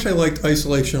I liked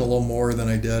Isolation a little more than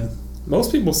I did.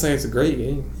 Most people say it's a great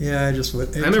game. Yeah, I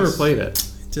never played it.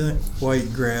 It didn't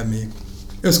quite grab me.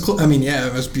 It was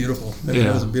it was beautiful.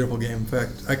 It was a beautiful game. In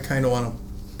fact, I kind of want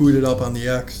to boot it up on the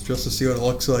X just to see what it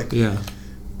looks like. Yeah.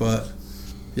 But,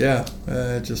 yeah,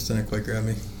 it just didn't quite grab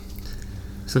me.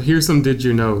 So here's some Did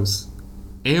You Knows.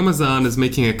 Amazon is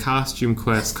making a Costume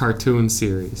Quest cartoon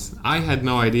series. I had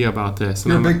no idea about this.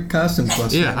 You're a big Costume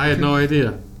Quest fan. Yeah, I had no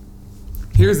idea.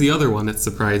 Here's the other one that's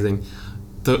surprising.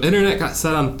 The internet got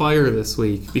set on fire this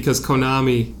week because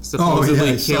Konami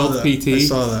supposedly killed PT. I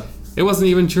saw that. It wasn't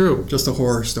even true. Just a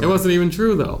horror story. It wasn't even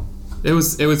true, though. It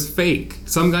was fake.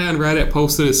 Some guy on Reddit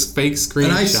posted his fake screenshot.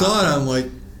 And I saw it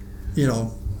on,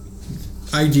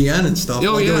 IGN and stuff.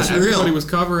 Oh like yeah, it was everybody real. was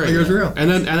covering Like it was real. And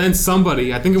then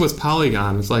somebody, I think it was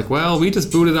Polygon, was like, well, we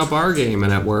just booted up our game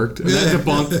and it worked. And that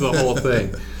debunked the whole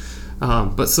thing.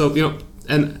 But so,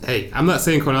 and hey, I'm not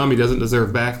saying Konami doesn't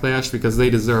deserve backlash because they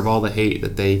deserve all the hate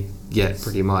that they get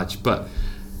pretty much. But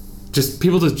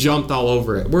people just jumped all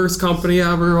over it. Worst company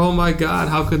ever. Oh my God,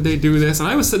 how could they do this? And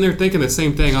I was sitting there thinking the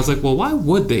same thing. I was like, well, why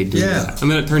would they do that? And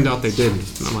then it turned out they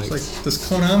didn't. And I'm like, does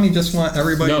Konami just want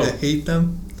everybody to hate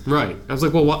them? Right. I was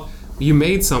like, well, what? You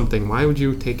made something. Why would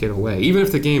you take it away? Even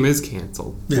if the game is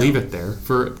canceled, leave it there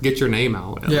get your name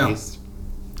out at least.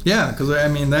 Yeah, because I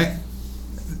mean that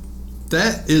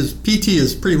is PT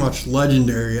is pretty much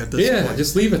legendary at this point. Yeah,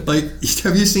 just leave it. Like,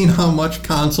 have you seen how much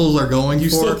consoles are going for? You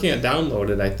still can't download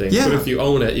it, I think. Yeah. But if you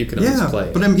own it, you can always play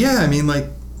it. But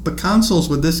but consoles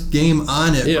with this game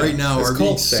on it right now are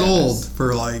being sold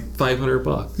for like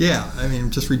 $500. Yeah, I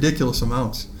mean, just ridiculous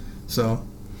amounts.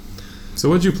 So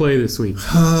what'd you play this week?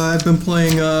 I've been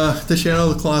playing the Shadow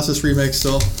of the Colossus remake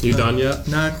still. You done yet?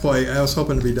 Not quite. I was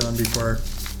hoping to be done before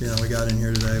we got in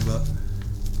here today,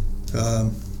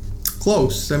 but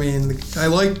close. I mean, I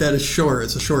like that it's short.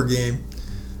 It's a short game.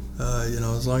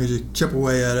 As long as you chip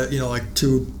away at it, like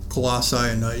 2 Colossi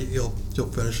a night, you'll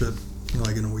finish it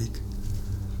like in a week.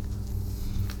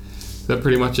 Is that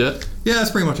pretty much it? Yeah, that's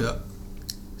pretty much it.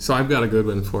 So I've got a good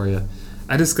one for you.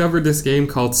 I discovered this game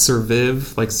called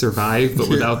Surviv, like survive, but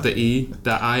without the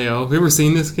E.io. Have you ever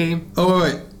seen this game? Oh,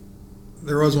 wait.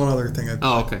 There was one other thing I played.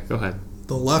 Oh, okay. Go ahead.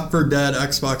 The Left 4 Dead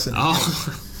Xbox and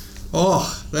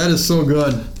Oh, that is so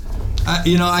good.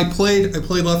 I played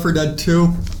Left 4 Dead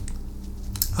 2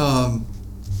 on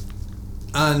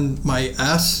my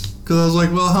S because I was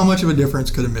like, well, how much of a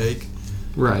difference could it make?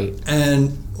 Right.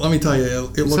 And let me tell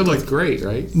you, it looked like great,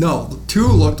 right? No, 2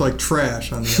 looked like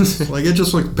trash on the S. Like, it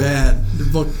just looked bad.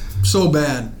 It looked so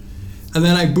bad. And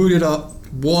then I booted up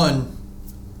 1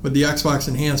 with the Xbox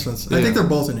enhancements. I think they're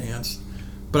both enhanced,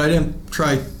 but I didn't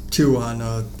try 2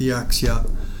 on the X yet.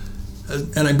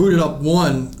 And I booted up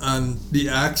 1 on the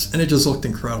X, and it just looked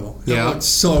incredible. It looked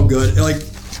so good.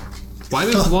 Why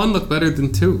does 1 look better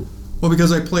than 2? Well,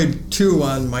 because I played 2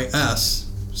 on my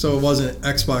S, so it wasn't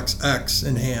Xbox X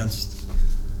enhanced.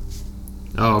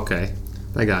 Oh, okay.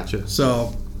 I gotcha.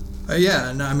 So, now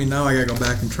I gotta go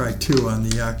back and try 2 on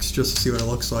the X just to see what it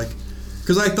looks like.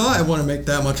 Because I thought it wouldn't make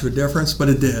that much of a difference, but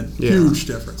it did. Yeah. Huge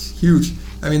difference. Huge.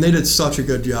 I mean, they did such a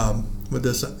good job with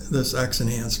this X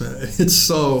enhancement. It's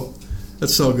so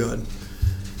good.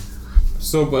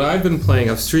 So, but I've been playing.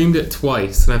 I've streamed it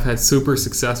twice, and I've had super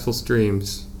successful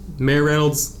streams. Mayor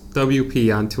Reynolds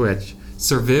WP on Twitch.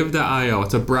 Surviv.io.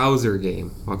 It's a browser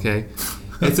game. Okay.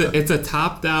 It's a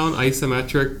top-down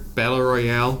isometric battle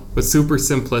royale with super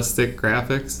simplistic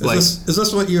graphics. Is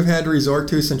this what you've had to resort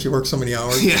to since you work so many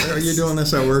hours? Yes. Are you doing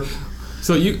this at work?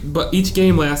 But each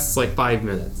game lasts like 5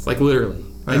 minutes, like literally.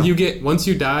 And once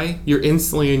you die, you're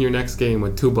instantly in your next game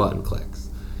with 2 button clicks.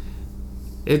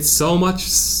 It's so much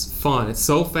fun. It's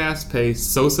so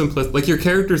fast-paced, so simplistic. Like, your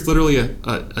character's literally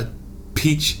a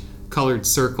peach-colored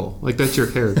circle. Like, that's your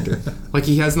character. Like,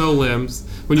 he has no limbs.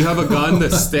 When you have a gun, the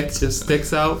stick just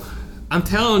sticks out. I'm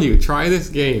telling you, try this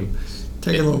game.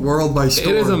 Taking the world by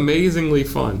storm. It is amazingly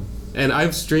fun. And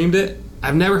I've streamed it.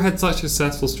 I've never had such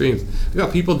successful streams. I've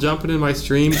got people jumping in my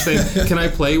stream saying, can I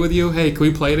play with you? Hey, can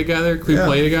we play together? Can we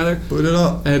play together? Boot it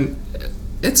up. And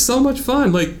it's so much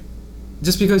fun. Like,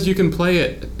 just because you can play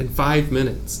it in 5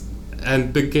 minutes.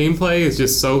 And the gameplay is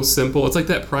just so simple. It's like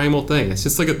that Primal thing. It's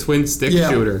just like a twin stick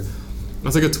shooter.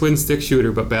 It's like a twin stick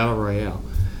shooter, but battle royale.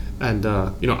 And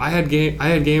I had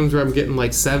games where I'm getting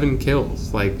like 7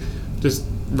 kills, like just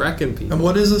wrecking people. And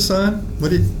what is this on?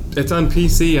 It's on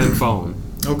PC and phone.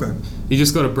 Okay. You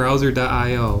just go to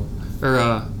browser.io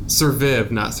or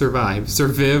Surviv, not survive.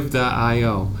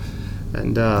 Surviv.io,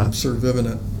 and I'm surviving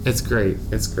it. It's great.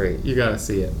 It's great. You gotta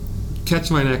see it.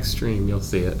 Catch my next stream. You'll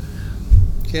see it.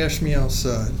 Cash me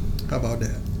outside. How about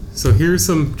that? So here's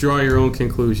some draw your own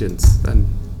conclusions. And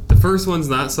the first one's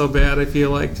not so bad, I feel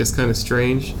like, just kind of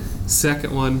strange.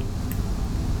 Second one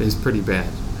is pretty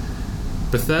bad.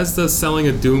 Bethesda's selling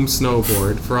a Doom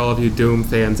snowboard for all of you Doom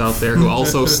fans out there who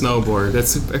also snowboard. I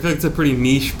feel like it's a pretty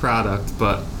niche product,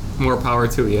 but more power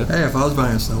to you. Hey, if I was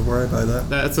buying a snowboard, I'd buy that.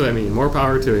 That's what I mean. More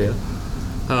power to you.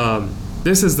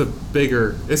 This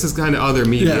is kind of other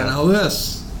media. Yeah, now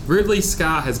this. Ridley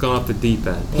Scott has gone off the deep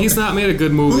end. Okay. He's not made a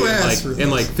good movie in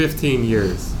like 15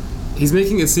 years. He's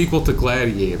making a sequel to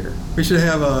Gladiator. We should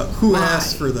have a Who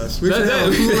Asked for This. We should have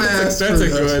a Who Asked for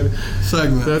This good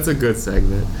segment. That's a good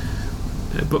segment.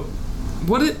 But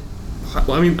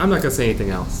I'm not gonna say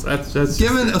anything else. That's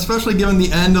especially given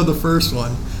the end of the first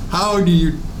one. How do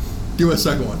you do a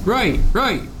second one. Right.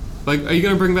 Like, are you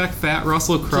gonna bring back Fat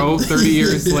Russell Crowe 30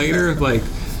 years Yeah. later? Like,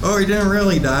 Oh, he didn't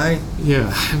really die.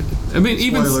 yeah. I mean,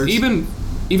 Spoilers. even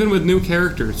with new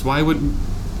characters, why would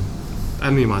I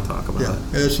don't even want to talk about Yeah,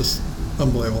 it? it's just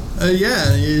unbelievable.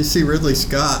 Yeah, you see Ridley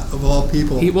Scott of all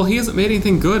people. He hasn't made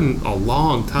anything good in a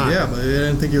long time. Yeah, but I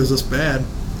didn't think he was this bad.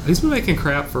 He's been making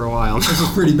crap for a while now. This is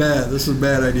pretty bad. This is a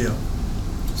bad idea.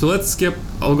 So let's skip.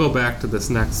 I'll go back to this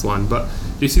next one. But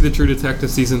do you see the True Detective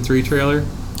season 3 trailer?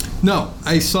 No,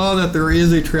 I saw that there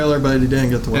is a trailer, but I didn't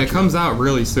get to watch And it comes out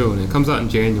really soon. It comes out in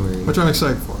January. which I'm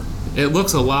excited for. It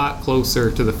looks a lot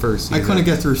closer to the first season. I couldn't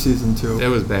get through season 2. It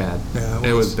was bad. Yeah,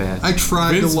 it was bad. I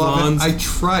tried Vince to love Vaughn's- it. I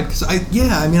tried because I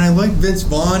like Vince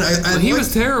Vaughn. He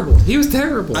was terrible. He was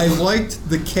terrible. I liked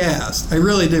the cast. I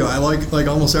really do. I like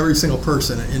almost every single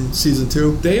person in season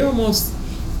 2, They almost.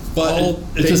 but all-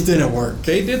 it just didn't work.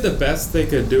 They did the best they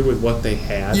could do with what they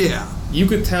had. Yeah. You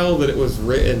could tell that it was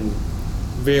written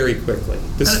very quickly.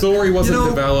 The story wasn't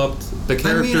developed. The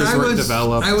characters weren't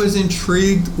developed. I was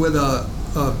intrigued with a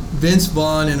Vince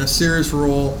Vaughn in a serious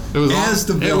role as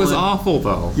the villain. It was awful,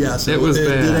 though. Yes, it was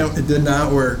bad. It did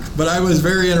not work. But I was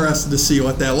very interested to see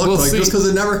what that looked like, just because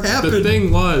it never happened. The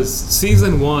thing was,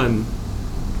 season 1,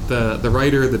 the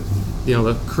writer,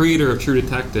 the creator of True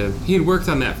Detective, he had worked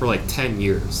on that for like 10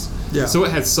 years. Yeah. So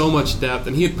it had so much depth,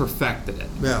 and he had perfected it.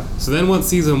 Yeah. So then once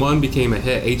season 1 became a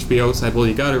hit, HBO said, well,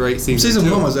 you got to write season 2.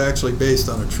 Season 1 was actually based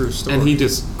on a true story. And he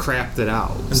just crapped it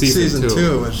out. And season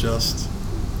 2 was just...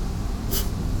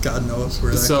 God knows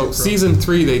where that came So from. season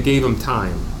 3, they gave him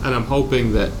time, and I'm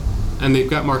hoping that... And they've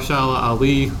got Mahershala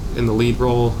Ali in the lead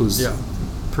role, who's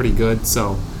pretty good,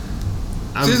 so...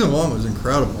 Season 1 was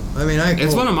incredible. I mean,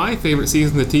 it's one of my favorite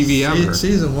seasons of TV ever.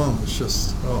 Season 1 was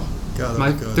just... Oh, God,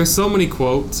 that was good. There's so many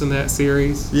quotes in that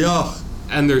series. Yeah.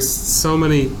 And there's so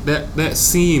many... That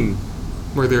scene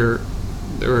where they're...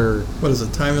 What is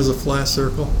it? Time is a flat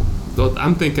circle?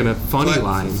 I'm thinking of funny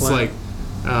lines. Like,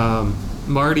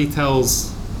 Marty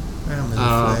tells...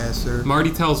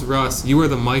 Marty tells Russ, "You are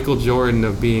the Michael Jordan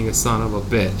of being a son of a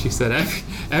bitch." He said,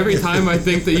 "Every time I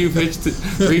think that you've reached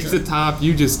the top,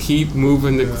 you just keep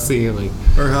moving the ceiling."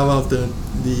 Or how about the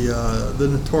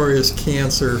notorious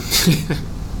cancer?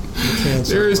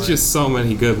 There is just so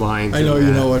many good lines. I know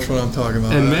you know which one I'm talking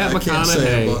about. And Matt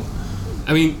McConaughey.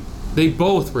 I mean, they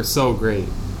both were so great.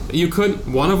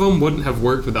 One of them wouldn't have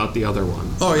worked without the other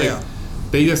one. Oh yeah.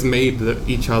 They just made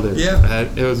each other. Yeah.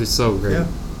 It was just so great. Yeah.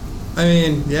 I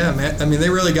mean, they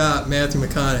really got Matthew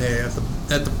McConaughey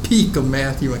at the peak of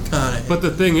Matthew McConaughey. But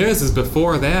the thing is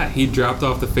before that, he dropped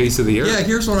off the face of the earth. Yeah,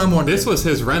 here's what I'm wondering. This was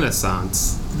his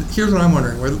renaissance. Here's what I'm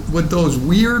wondering: would those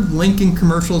weird Lincoln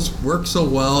commercials work so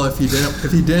well if he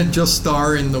didn't just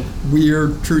star in the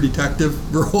weird True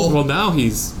Detective role? Well, now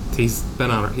he's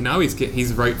been on. Now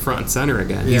he's right front and center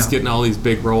again. Yeah. He's getting all these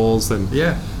big roles and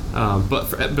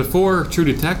But before True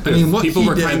Detective, people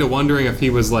were kind of wondering if he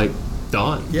was like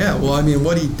done. Yeah, well, I mean,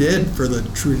 what he did for the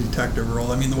True Detective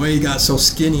role. I mean, the way he got so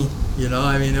skinny,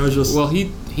 I mean, it was just... Well,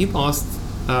 he lost...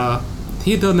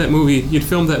 he had done that movie... He'd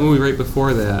filmed that movie right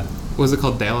before that. What was it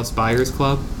called? Dallas Buyers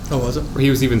Club? Oh, was it? Where he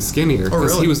was even skinnier. Oh,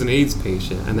 really? He was an AIDS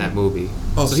patient in that movie.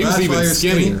 Oh, so he was even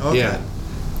skinnier. Okay. Yeah.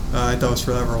 I thought it was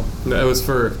for that role. No, it was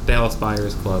for Dallas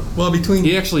Buyers Club. Well,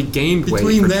 he actually gained weight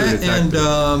between for that True Detective.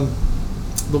 and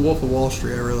The Wolf of Wall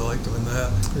Street. I really liked him in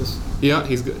that. Yeah,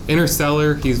 he's good.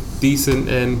 Interstellar, he's decent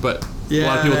in, but a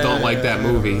lot of people don't like that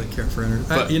movie. I don't really care for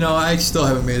Interstellar. I still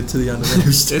haven't made it to the end of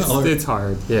Interstellar. It's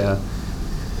hard, yeah.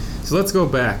 So let's go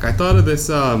back. I thought of this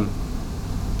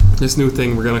this new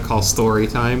thing we're gonna call story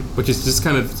time, which is just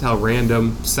kind of tell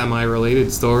random,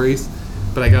 semi-related stories.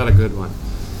 But I got a good one.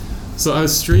 So I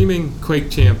was streaming Quake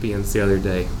Champions the other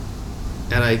day,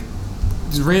 and I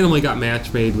just randomly got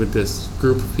match made with this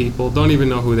group of people. Don't even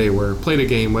know who they were. Played a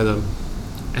game with them,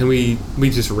 and we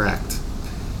just wrecked.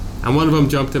 And one of them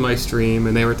jumped in my stream,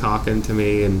 and they were talking to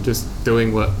me and just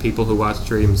doing what people who watch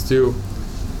streams do.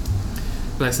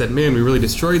 And I said, "Man, we really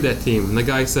destroyed that team." And the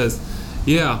guy says,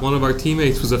 "Yeah, one of our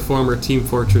teammates was a former Team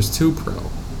Fortress 2 pro."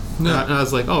 No. And I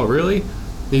was like, "Oh, really?"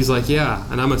 And he's like, "Yeah,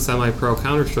 and I'm a semi-pro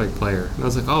Counter-Strike player." And I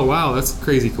was like, "Oh, wow, that's a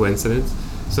crazy coincidence."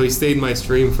 So he stayed in my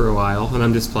stream for a while, and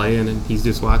I'm just playing, and he's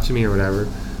just watching me or whatever.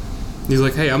 He's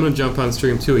like, "Hey, I'm going to jump on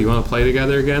stream too. You want to play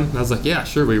together again?" And I was like, "Yeah,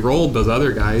 sure. We rolled those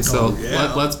other guys, so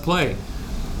let's play."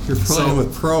 You're playing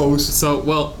with pros. So,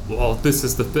 well, this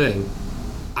is the thing.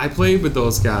 I played with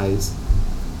those guys,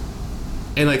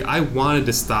 and, I wanted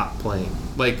to stop playing.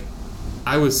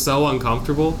 I was so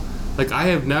uncomfortable. I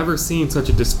have never seen such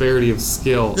a disparity of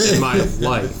skill in my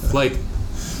life.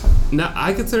 Now,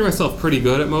 I consider myself pretty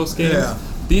good at most games. Yeah.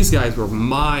 These guys were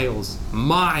miles.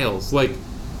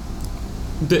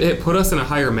 it put us in a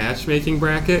higher matchmaking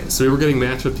bracket, so we were getting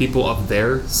matched with people of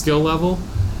their skill level.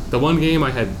 The one game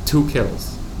I had 2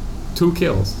 kills. 2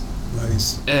 kills.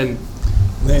 Nice. And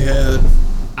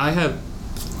I had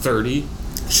 30.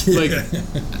 Like,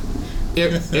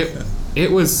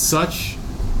 it was such...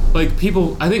 Like,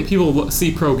 I think people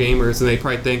see pro gamers and they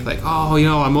probably think, like, oh,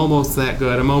 I'm almost that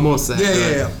good. I'm almost that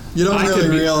good. Yeah. You don't really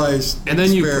realize and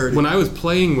then when I was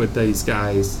playing with these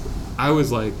guys, I was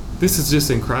like, this is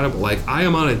just incredible. Like,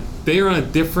 they are on a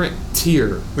different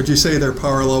tier. Would you say their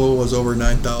power level was over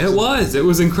 9,000? It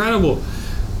was incredible.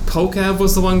 Pokav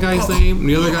was the one guy's name. And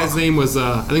the other guy's name was,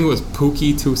 I think it was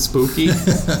Pookie Too Spooky.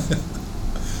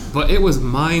 But it was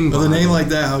mind-boggling. With a name like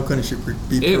that, how couldn't you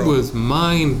be pro? It was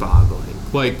mind-boggling.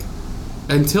 Like,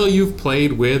 until you've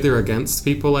played with or against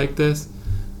people like this,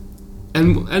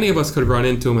 and any of us could run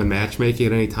into them in matchmaking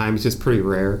at any time, it's just pretty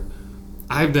rare.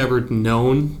 I've never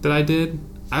known that I did.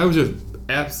 I was just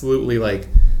absolutely like,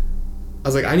 I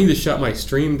was like, I need to shut my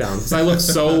stream down because I look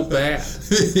so bad.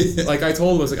 Like, I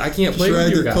told them, I was like, I can't play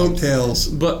with you guys. Coattails.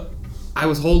 But I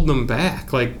was holding them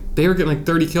back. Like, they were getting like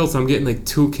 30 kills, and I'm getting like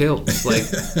 2 kills. Like,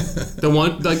 there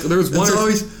was one.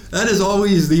 That is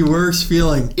always the worst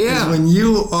feeling. Yeah. Is when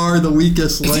you are the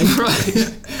weakest link. Right.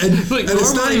 and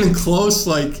it's not even close.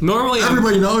 Like, normally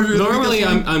everybody knows you're normally the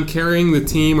weakest I'm carrying the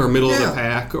team or middle of the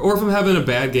pack, or if I'm having a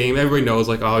bad game, everybody knows,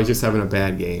 like, oh, he's just having a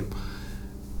bad game.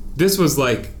 This was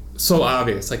like so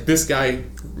obvious. Like, this guy,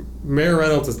 Mayor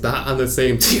Reynolds, is not on the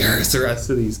same tier as the rest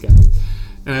of these guys.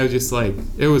 And I was just like,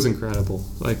 it was incredible.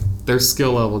 Like, their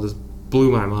skill level just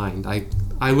blew my mind.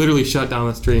 I literally shut down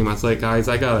the stream. I was like, guys,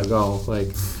 I gotta go. Like,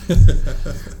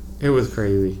 it was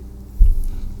crazy.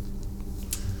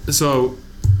 So,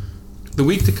 the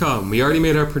week to come, we already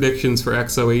made our predictions for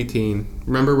XO18.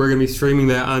 Remember, we're gonna be streaming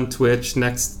that on Twitch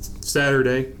next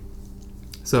Saturday.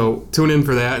 So, tune in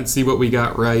for that and see what we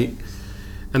got right.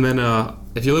 And then,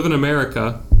 if you live in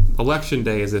America, Election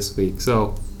Day is this week.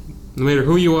 So, no matter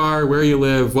who you are, where you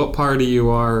live, what party you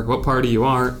are, what party you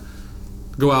aren't,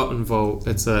 go out and vote.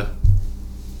 It's a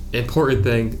important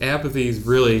thing. Apathy is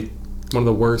really one of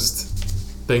the worst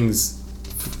things.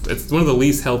 It's one of the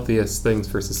least healthiest things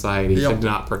for society to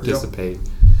not participate.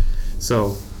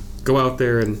 So go out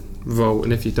there and vote,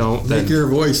 and if you don't, then make your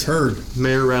voice heard.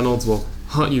 Mayor Reynolds will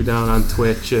hunt you down on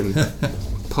Twitch and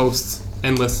post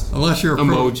endless unless you're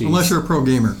emojis. Unless you're a pro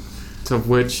gamer, of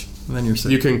which then you're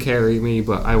safe. You can carry me,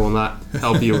 but I will not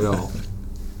help you at all.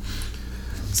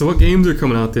 So what games are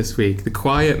coming out this week? The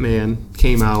Quiet Man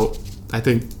came out, I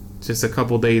think, just a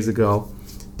couple days ago.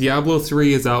 Diablo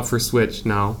 3 is out for Switch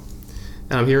now,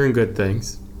 and I'm hearing good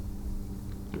things.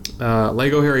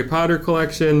 Lego Harry Potter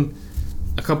Collection,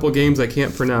 a couple games I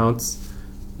can't pronounce.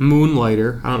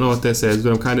 Moonlighter, I don't know what this is,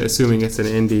 but I'm kind of assuming it's an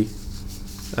indie.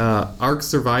 Ark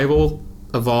Survival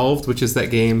Evolved, which is that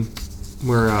game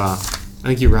where I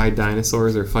think you ride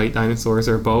dinosaurs or fight dinosaurs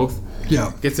or both.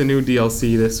 Yeah. Gets a new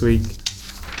DLC this week.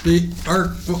 The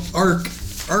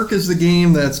Ark is the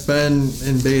game that's been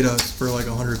in beta for like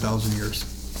 100,000 years.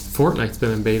 Fortnite's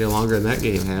been in beta longer than that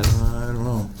game has. I don't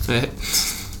know.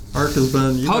 Ark has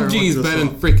been... PUBG's been in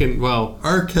freaking... Well...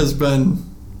 Ark has been...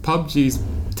 PUBG's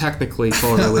technically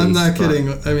full release. I'm not kidding.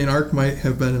 I mean, Ark might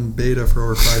have been in beta for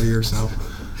over 5 years now.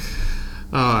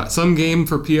 Some game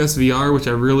for PSVR, which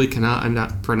I really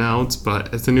cannot pronounce,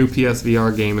 but it's a new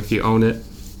PSVR game if you own it.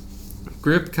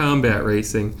 Grip Combat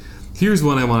Racing. Here's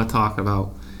one I want to talk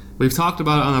about. We've talked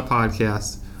about it on the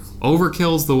podcast.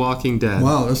 Overkill's The Walking Dead.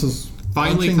 Wow, this is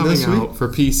finally coming out for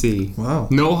PC. Wow.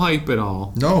 No hype at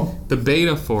all. No. The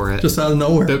beta for it. Just out of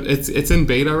nowhere. It's in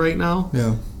beta right now.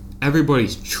 Yeah.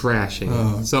 Everybody's trashing it.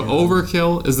 Oh, so God.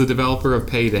 Overkill is the developer of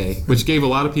Payday, which gave a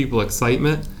lot of people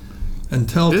excitement. And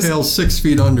Telltale's 6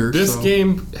 feet under. This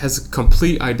game has a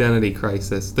complete identity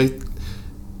crisis.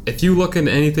 If you look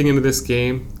into anything into this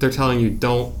game, they're telling you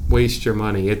don't waste your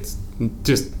money. It's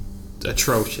just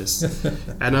atrocious.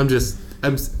 And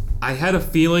I had a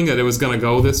feeling that it was going to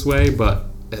go this way, but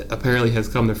it apparently has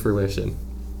come to fruition.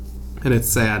 And it's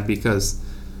sad because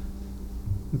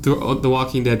The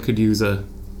Walking Dead could use a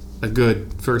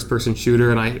good first-person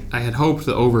shooter, and I had hoped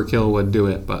the Overkill would do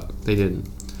it, but they didn't.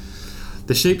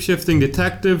 The Shape-Shifting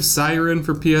Detective, Siren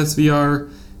for PSVR,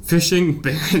 Fishing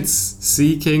Barrett's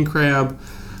Sea King Crab,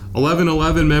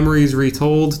 1111 Memories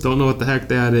Retold, don't know what the heck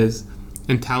that is,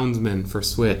 and Townsman for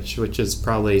Switch, which is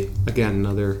probably, again,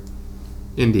 another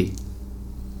indie.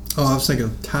 Oh, I was thinking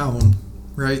of Town,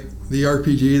 right? The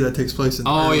RPG that takes place in...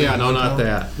 Oh, yeah, no, not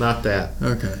that. Not that.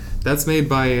 Okay. That's made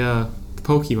by the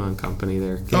Pokemon company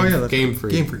there. Game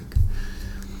Freak. Game Freak.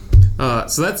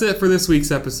 So that's it for this week's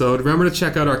episode. Remember to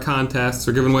check out our contests.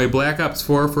 We're giving away Black Ops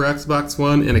 4 for Xbox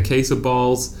One and a case of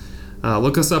balls.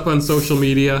 Look us up on social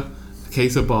media.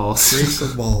 Case of balls. Case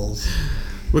of balls.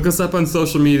 Look us up on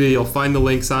social media. You'll find the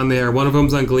links on there. One of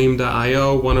them's on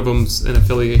Gleam.io. One of them's in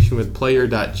affiliation with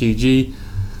Player.gg.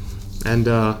 And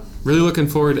really looking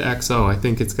forward to XO. I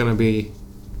think it's going to be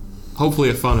hopefully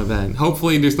a fun event.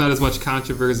 Hopefully there's not as much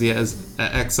controversy at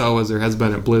XO as there has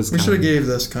been at BlizzCon. We should have gave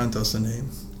this contest a name.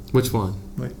 Which one?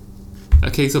 Like,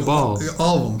 a case of balls.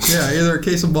 All of them. Yeah, either a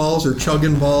case of balls or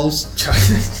chugging balls.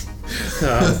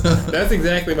 That's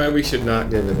exactly why we should not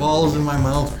give it. Balls in my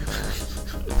mouth.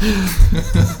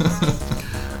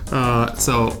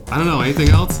 So, I don't know. Anything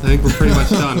else? I think we're pretty much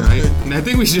done, right? And I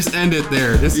think we should just end it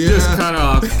there. Just cut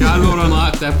off. God Mode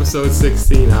Unlocked, episode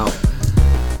 16 out.